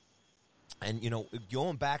points. And,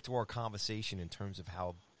 going back to our conversation in terms of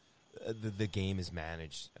how the game is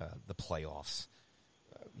managed, the playoffs,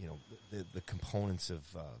 the components of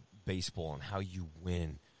baseball and how you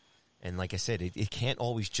win. And like I said, it can't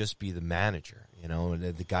always just be the manager.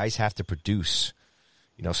 The guys have to produce.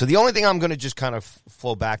 So the only thing I'm going to just kind of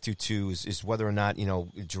flow back to, too, is whether or not,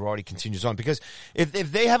 Girardi continues on. Because if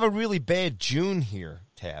they have a really bad June here,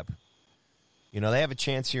 Tab, they have a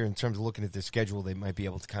chance here in terms of looking at their schedule. They might be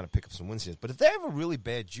able to kind of pick up some wins here. But if they have a really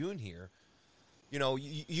bad June here,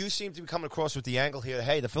 you seem to be coming across with the angle here that,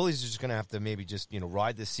 hey, the Phillies are just going to have to maybe just,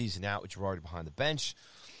 ride this season out with Girardi behind the bench,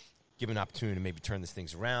 give an opportunity to maybe turn these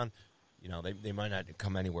things around. They might not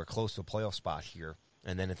come anywhere close to a playoff spot here.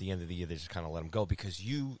 And then at the end of the year, they just kind of let them go because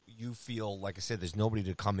you feel, like I said, there's nobody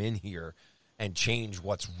to come in here and change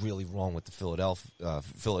what's really wrong with the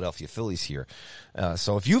Philadelphia Phillies here.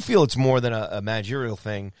 So if you feel it's more than a managerial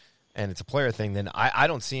thing and it's a player thing, then I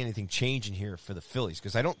don't see anything changing here for the Phillies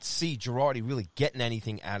because I don't see Girardi really getting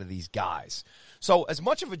anything out of these guys. So as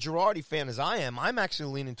much of a Girardi fan as I am, I'm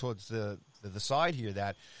actually leaning towards the side here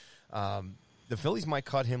that the Phillies might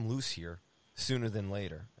cut him loose here sooner than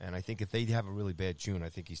later. And I think if they have a really bad June, I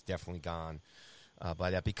think he's definitely gone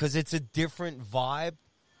by that because it's a different vibe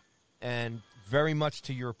and very much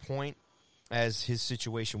to your point as his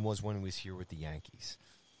situation was when he was here with the Yankees.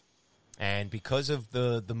 And because of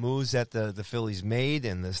the moves that the Phillies made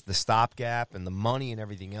and the stopgap and the money and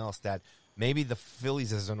everything else, that maybe the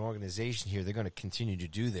Phillies as an organization here, they're going to continue to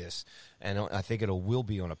do this. And I think will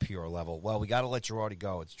be on a pure level. Well, we got to let Girardi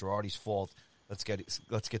go. It's Girardi's fault.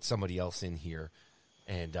 let's get somebody else in here.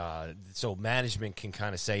 And so management can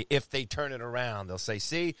kind of say, if they turn it around, they'll say,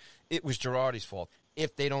 see, it was Girardi's fault.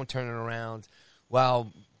 If they don't turn it around,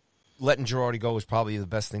 well, letting Girardi go was probably the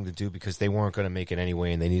best thing to do because they weren't going to make it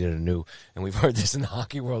anyway, and they needed a new. And we've heard this in the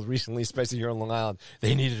hockey world recently, especially here on Long Island.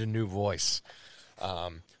 They needed a new voice.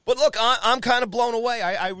 But look, I'm kind of blown away.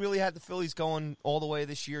 I really had the Phillies going all the way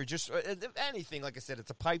this year. Just if anything, like I said, it's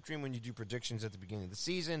a pipe dream when you do predictions at the beginning of the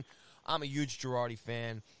season. I'm a huge Girardi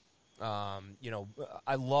fan.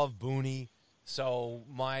 I love Booney. So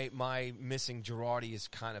my missing Girardi is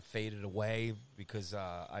kind of faded away because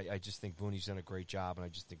I just think Booney's done a great job, and I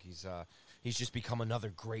just think he's just become another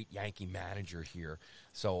great Yankee manager here.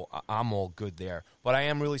 So I'm all good there. But I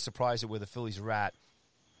am really surprised at where the Phillies are at.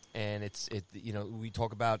 And we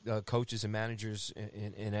talk about coaches and managers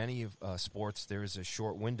in any of sports. There is a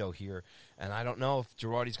short window here, and I don't know if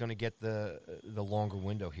Girardi's going to get the longer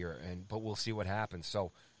window here. But we'll see what happens.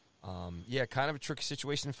 So, kind of a tricky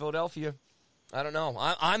situation in Philadelphia. I don't know.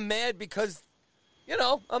 I'm mad because,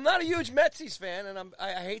 I'm not a huge Metsies fan, and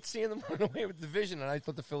I hate seeing them run away with the division. And I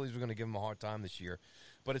thought the Phillies were going to give them a hard time this year,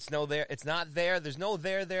 but it's not there. There's no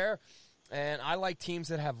there. And I like teams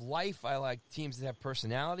that have life. I like teams that have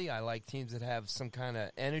personality. I like teams that have some kind of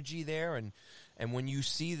energy there. And when you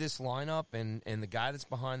see this lineup and the guy that's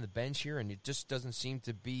behind the bench here, and it just doesn't seem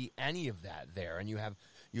to be any of that there. And you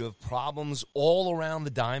have problems all around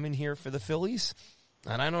the diamond here for the Phillies.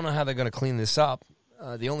 And I don't know how they're going to clean this up.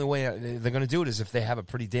 The only way they're going to do it is if they have a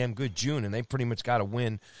pretty damn good June, and they pretty much got to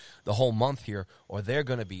win the whole month here, or they're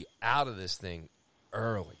going to be out of this thing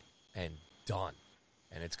early and done.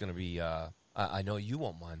 And it's going to be, I know you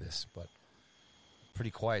won't mind this, but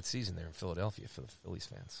pretty quiet season there in Philadelphia for the Phillies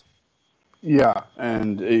fans. Yeah,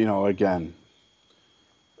 and, again,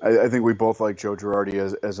 I think we both like Joe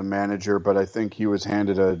Girardi as a manager, but I think he was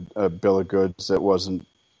handed a bill of goods that wasn't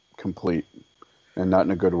complete and not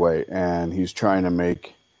in a good way. And he's trying to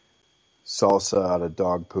make salsa out of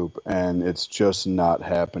dog poop, and it's just not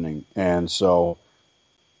happening. And so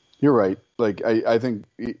you're right. Like, I think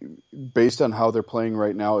based on how they're playing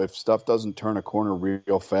right now, if stuff doesn't turn a corner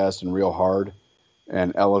real fast and real hard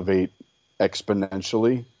and elevate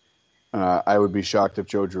exponentially, I would be shocked if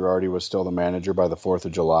Joe Girardi was still the manager by the 4th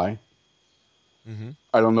of July. Mm-hmm.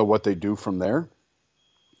 I don't know what they do from there,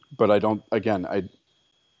 but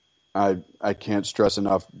I can't stress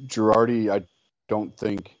enough. Girardi, I don't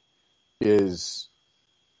think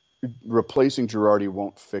replacing Girardi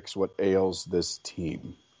won't fix what ails this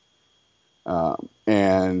team.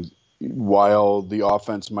 And while the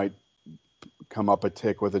offense might come up a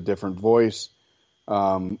tick with a different voice,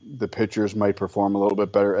 the pitchers might perform a little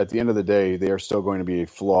bit better. At the end of the day, they are still going to be a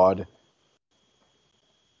flawed,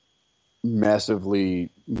 massively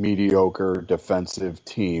mediocre defensive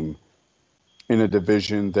team in a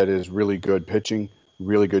division that is really good pitching,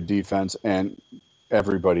 really good defense, and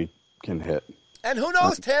everybody can hit. And who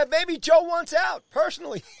knows, Tab? Maybe Joe wants out.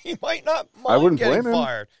 Personally, he might not mind I wouldn't getting blame him.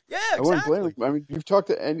 fired. Yeah, exactly. I wouldn't blame him. I mean, you've talked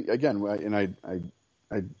to again, and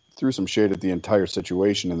I threw some shade at the entire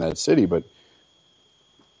situation in that city, but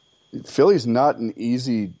Philly's not an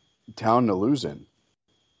easy town to lose in.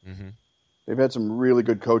 Mm-hmm. They've had some really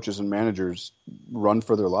good coaches and managers run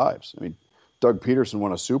for their lives. I mean, Doug Peterson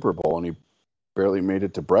won a Super Bowl, and he barely made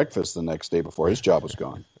it to breakfast the next day before his job was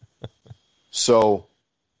gone. So,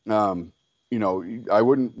 I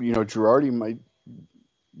wouldn't, Girardi might,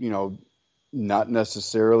 not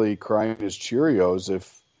necessarily cry in his Cheerios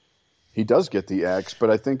if he does get the axe, but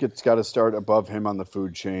I think it's got to start above him on the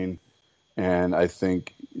food chain. And I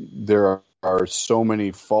think there are so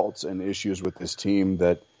many faults and issues with this team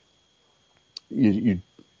that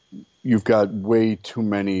you've got way too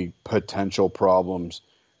many potential problems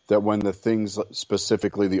that when the things,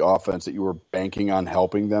 specifically the offense that you were banking on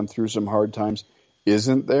helping them through some hard times,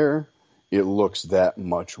 isn't there, it looks that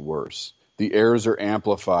much worse. The errors are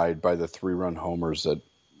amplified by the 3-run homers that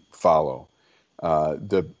follow.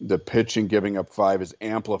 The pitching giving up 5 is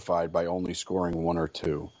amplified by only scoring 1 or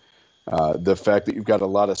 2. The fact that you've got a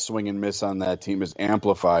lot of swing and miss on that team is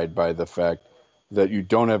amplified by the fact that you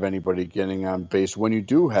don't have anybody getting on base when you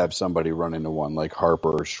do have somebody run into one, like Harper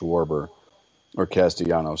or Schwarber or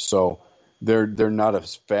Castellanos. So they're not a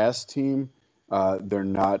fast team. They're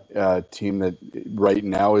not a team that right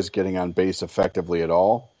now is getting on base effectively at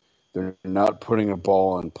all. They're not putting a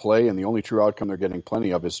ball in play, and the only true outcome they're getting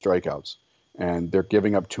plenty of is strikeouts. And they're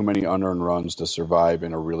giving up too many unearned runs to survive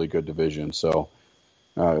in a really good division. So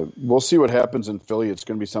we'll see what happens in Philly. It's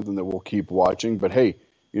going to be something that we'll keep watching. But, hey,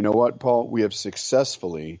 you know what, Paul? We have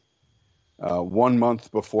successfully, 1 month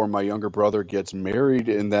before my younger brother gets married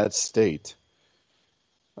in that state,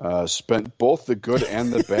 spent both the good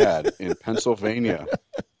and the bad in Pennsylvania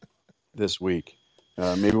this week.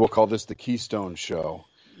 Maybe we'll call this the Keystone Show.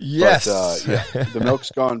 Yes. But, the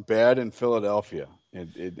milk's gone bad in Philadelphia. I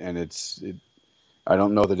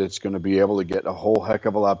don't know that it's going to be able to get a whole heck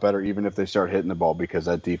of a lot better, even if they start hitting the ball, because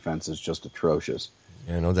that defense is just atrocious.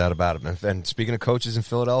 Yeah, no doubt about it. And speaking of coaches in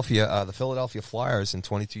Philadelphia, the Philadelphia Flyers in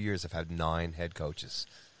 22 years have had 9 head coaches.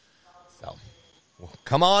 So,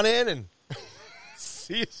 come on in and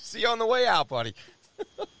see you on the way out, buddy.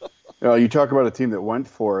 You talk about a team that went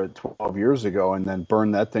for it 12 years ago and then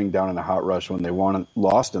burned that thing down in a hot rush when they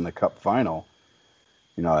lost in the Cup final.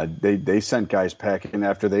 They sent guys packing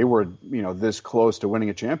after they were, this close to winning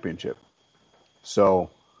a championship. So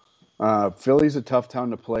Philly's a tough town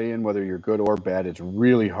to play in, whether you're good or bad. It's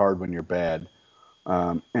really hard when you're bad.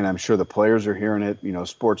 And I'm sure the players are hearing it.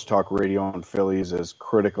 Sports talk radio in Philly is as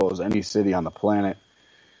critical as any city on the planet.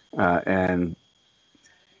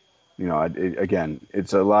 Again,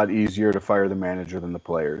 it's a lot easier to fire the manager than the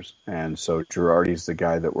players. And so Girardi's the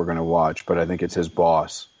guy that we're going to watch, but I think it's his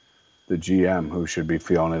boss, the GM, who should be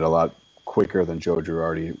feeling it a lot quicker than Joe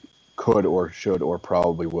Girardi could or should or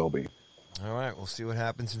probably will be. All right, we'll see what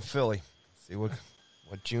happens in Philly. See what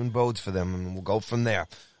June bodes for them, and we'll go from there.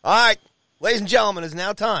 All right, ladies and gentlemen, it's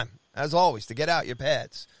now time, as always, to get out your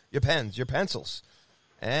pads, your pens, your pencils,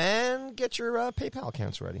 and get your PayPal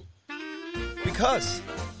accounts ready. Because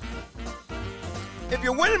if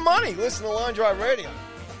you're winning money, listen to Line Drive Radio.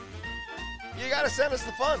 You got to send us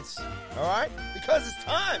the funds, all right? Because it's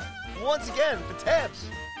time, once again, for Tab's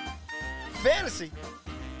Fantasy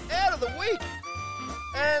Ad of the Week.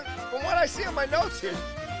 And from what I see on my notes here,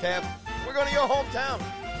 Tab, we're going to your hometown,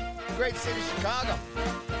 the great city of Chicago.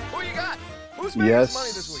 Who you got? Who's making us money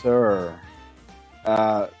this week? Yes, sir.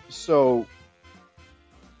 So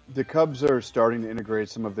the Cubs are starting to integrate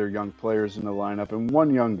some of their young players in the lineup, and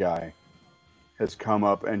one young guy has come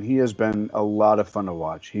up, and he has been a lot of fun to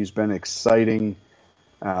watch. He's been exciting.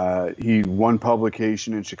 One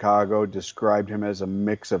publication in Chicago described him as a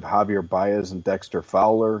mix of Javier Baez and Dexter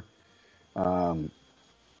Fowler.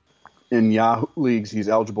 In Yahoo leagues, he's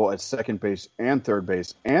eligible at second base and third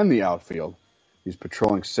base and the outfield. He's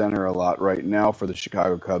patrolling center a lot right now for the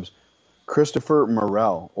Chicago Cubs. Christopher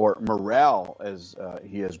Morel, or Morel as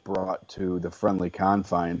he has brought to the friendly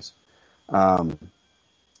confines.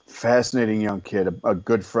 Fascinating young kid, a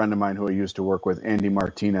good friend of mine who I used to work with, Andy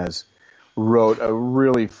Martinez, wrote a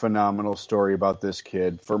really phenomenal story about this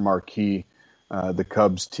kid for Marquee, the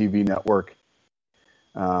Cubs TV network.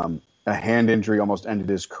 A hand injury almost ended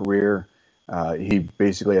his career. He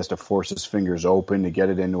basically has to force his fingers open to get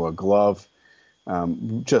it into a glove.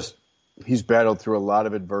 He's battled through a lot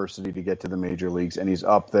of adversity to get to the major leagues, and he's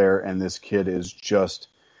up there, and this kid is just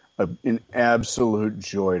an absolute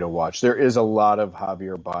joy to watch. There is a lot of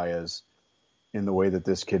Javier Baez in the way that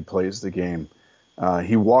this kid plays the game.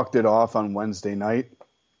 He walked it off on Wednesday night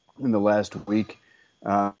in the last week.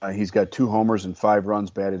 He's got 2 homers and 5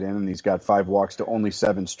 runs batted in, and he's got 5 walks to only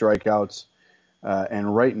 7 strikeouts.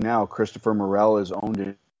 And right now, Christopher Morel is owned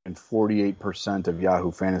in 48% of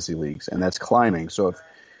Yahoo Fantasy Leagues, and that's climbing. So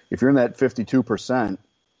if you're in that 52%,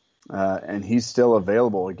 and he's still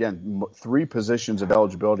available, again, 3 positions of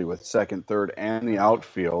eligibility with second, third, and the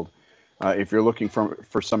outfield. If you're looking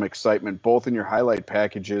for some excitement, both in your highlight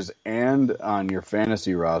packages and on your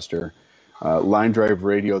fantasy roster, Line Drive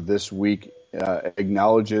Radio this week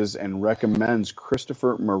acknowledges and recommends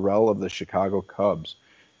Christopher Morel of the Chicago Cubs,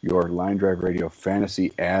 your Line Drive Radio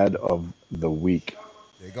fantasy ad of the week.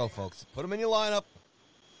 There you go, folks. Put them in your lineup.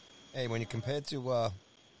 Hey, when you compare to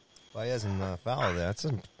Baez and Fowler, that's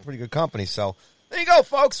a pretty good company. So there you go,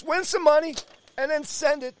 folks. Win some money and then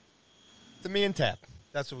send it to me and Tab.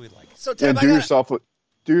 That's what we like. So Tab, do yourself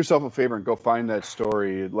a favor and go find that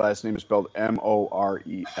story. Last name is spelled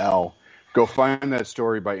Morel. Go find that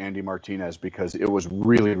story by Andy Martinez because it was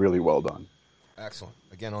really, really well done. Excellent.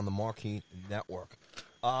 Again, on the Marquee Network.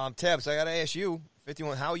 Tabs, I got to ask you,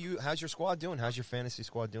 51. How's your squad doing? How's your fantasy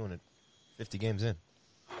squad doing at 50 games in?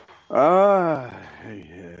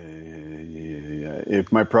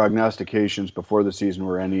 If my prognostications before the season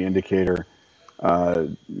were any indicator,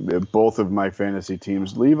 both of my fantasy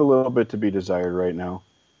teams leave a little bit to be desired right now.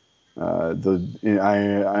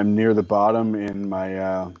 I'm near the bottom in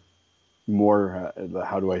my more,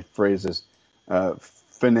 how do I phrase this,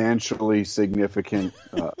 financially significant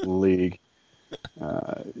league.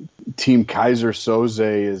 Team Kaiser Soze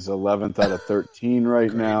is 11th out of 13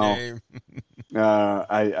 right now.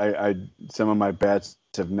 Some of my bets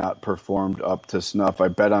have not performed up to snuff. I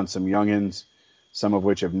bet on some youngins, some of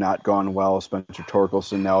which have not gone well. Spencer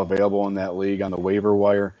Torkelson now available in that league on the waiver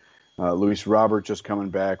wire. Luis Robert just coming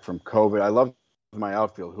back from COVID. I love my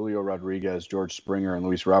outfield, Julio Rodriguez, George Springer, and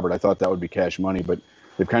Luis Robert. I thought that would be cash money, but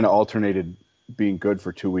they've kind of alternated being good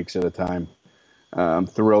for 2 weeks at a time. I'm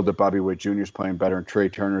thrilled that Bobby Witt Jr. is playing better, and Trey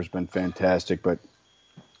Turner's been fantastic. But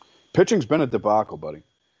pitching's been a debacle, buddy.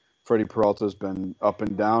 Freddie Peralta's been up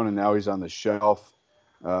and down, and now he's on the shelf.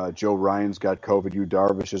 Joe Ryan's got COVID. Yu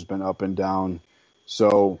Darvish has been up and down.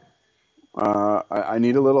 So I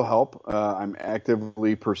need a little help. I'm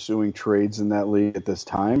actively pursuing trades in that league at this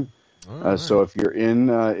time. Right. So if you're in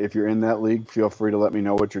that league, feel free to let me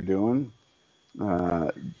know what you're doing.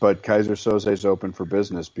 But Kaiser Soze's open for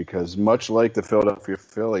business because much like the Philadelphia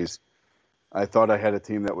Phillies, I thought I had a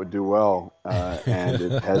team that would do well, and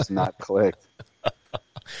it has not clicked.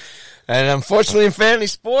 And unfortunately in fantasy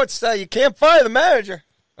sports, you can't fire the manager.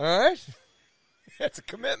 All right? That's a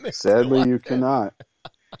commitment. Sadly, you cannot.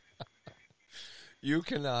 You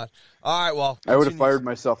cannot. All right, well. I would have fired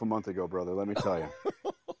myself a month ago, brother, let me tell you.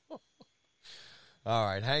 All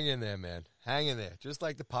right, hang in there, man. Hang in there. Just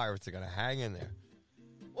like the Pirates are going to hang in there.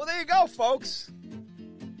 Well, there you go, folks.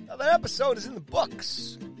 Another episode is in the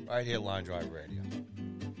books right here at Line Drive Radio.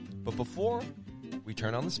 But before we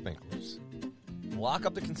turn on the sprinklers, lock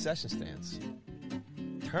up the concession stands,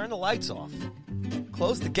 turn the lights off,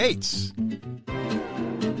 close the gates,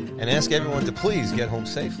 and ask everyone to please get home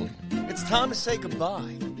safely, it's time to say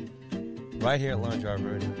goodbye right here at Line Drive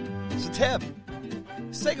Radio. So, Tab,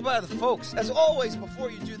 say goodbye to the folks. As always,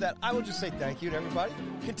 before you do that, I will just say thank you to everybody.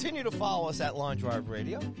 Continue to follow us at Line Drive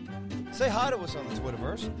Radio. Say hi to us on the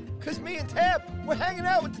Twitterverse, because me and Tab, we're hanging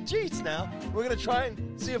out with the Jeets now. We're going to try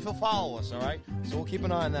and see if he'll follow us, all right? So we'll keep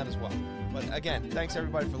an eye on that as well. But again, thanks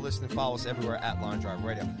everybody for listening. Follow us everywhere at Line Drive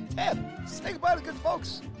Radio. Tab, say goodbye to good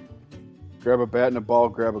folks. Grab a bat and a ball,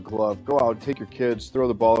 grab a glove. Go out, take your kids, throw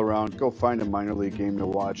the ball around. Go find a minor league game to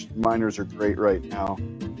watch. Minors are great right now.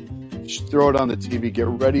 Just throw it on the TV. Get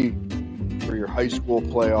ready for your high school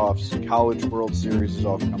playoffs. College World Series is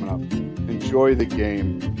all coming up. Enjoy the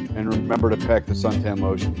game. And remember to pack the suntan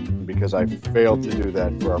lotion because I failed to do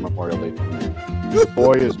that for our Memorial Day tournament. The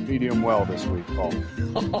boy is medium well this week, Paul.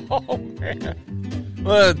 Oh, man.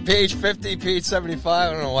 Well, pH 50, pH 75.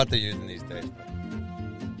 I don't know what they're using these days.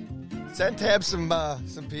 But send Tab some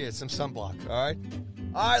sunblock, all right?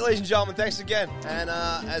 All right, ladies and gentlemen, thanks again. And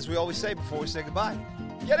as we always say before we say goodbye,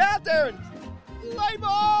 get out there and play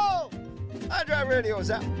ball! Line Drive Radio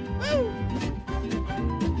is out. Woo!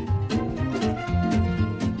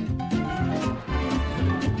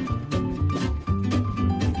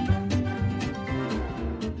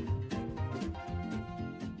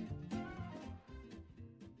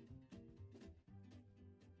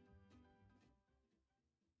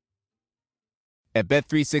 At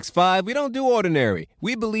Bet365, we don't do ordinary.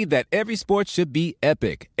 We believe that every sport should be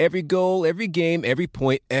epic. Every goal, every game, every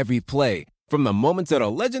point, every play. From the moments that are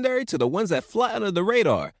legendary to the ones that fly under the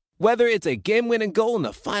radar. Whether it's a game-winning goal in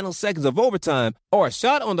the final seconds of overtime or a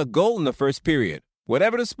shot on the goal in the first period.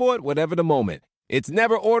 Whatever the sport, whatever the moment. It's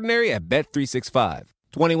never ordinary at Bet365.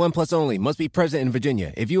 21 plus only. Must be present in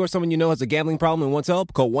Virginia. If you or someone you know has a gambling problem and wants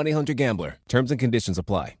help, call 1-800-GAMBLER. Terms and conditions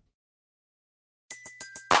apply.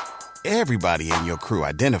 Everybody in your crew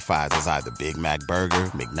identifies as either Big Mac Burger,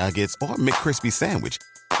 McNuggets, or McCrispy Sandwich.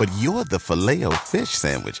 But you're the Filet-O-Fish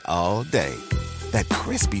Sandwich all day. That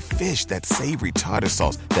crispy fish, that savory tartar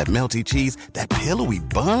sauce, that melty cheese, that pillowy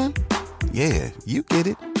bun. Yeah, you get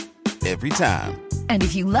it. Every time. And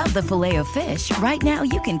if you love the Filet-O-Fish, right now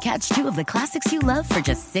you can catch two of the classics you love for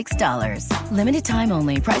just $6. Limited time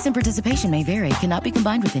only. Price and participation may vary. Cannot be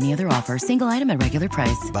combined with any other offer. Single item at regular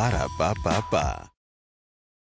price. Ba-da-ba-ba-ba.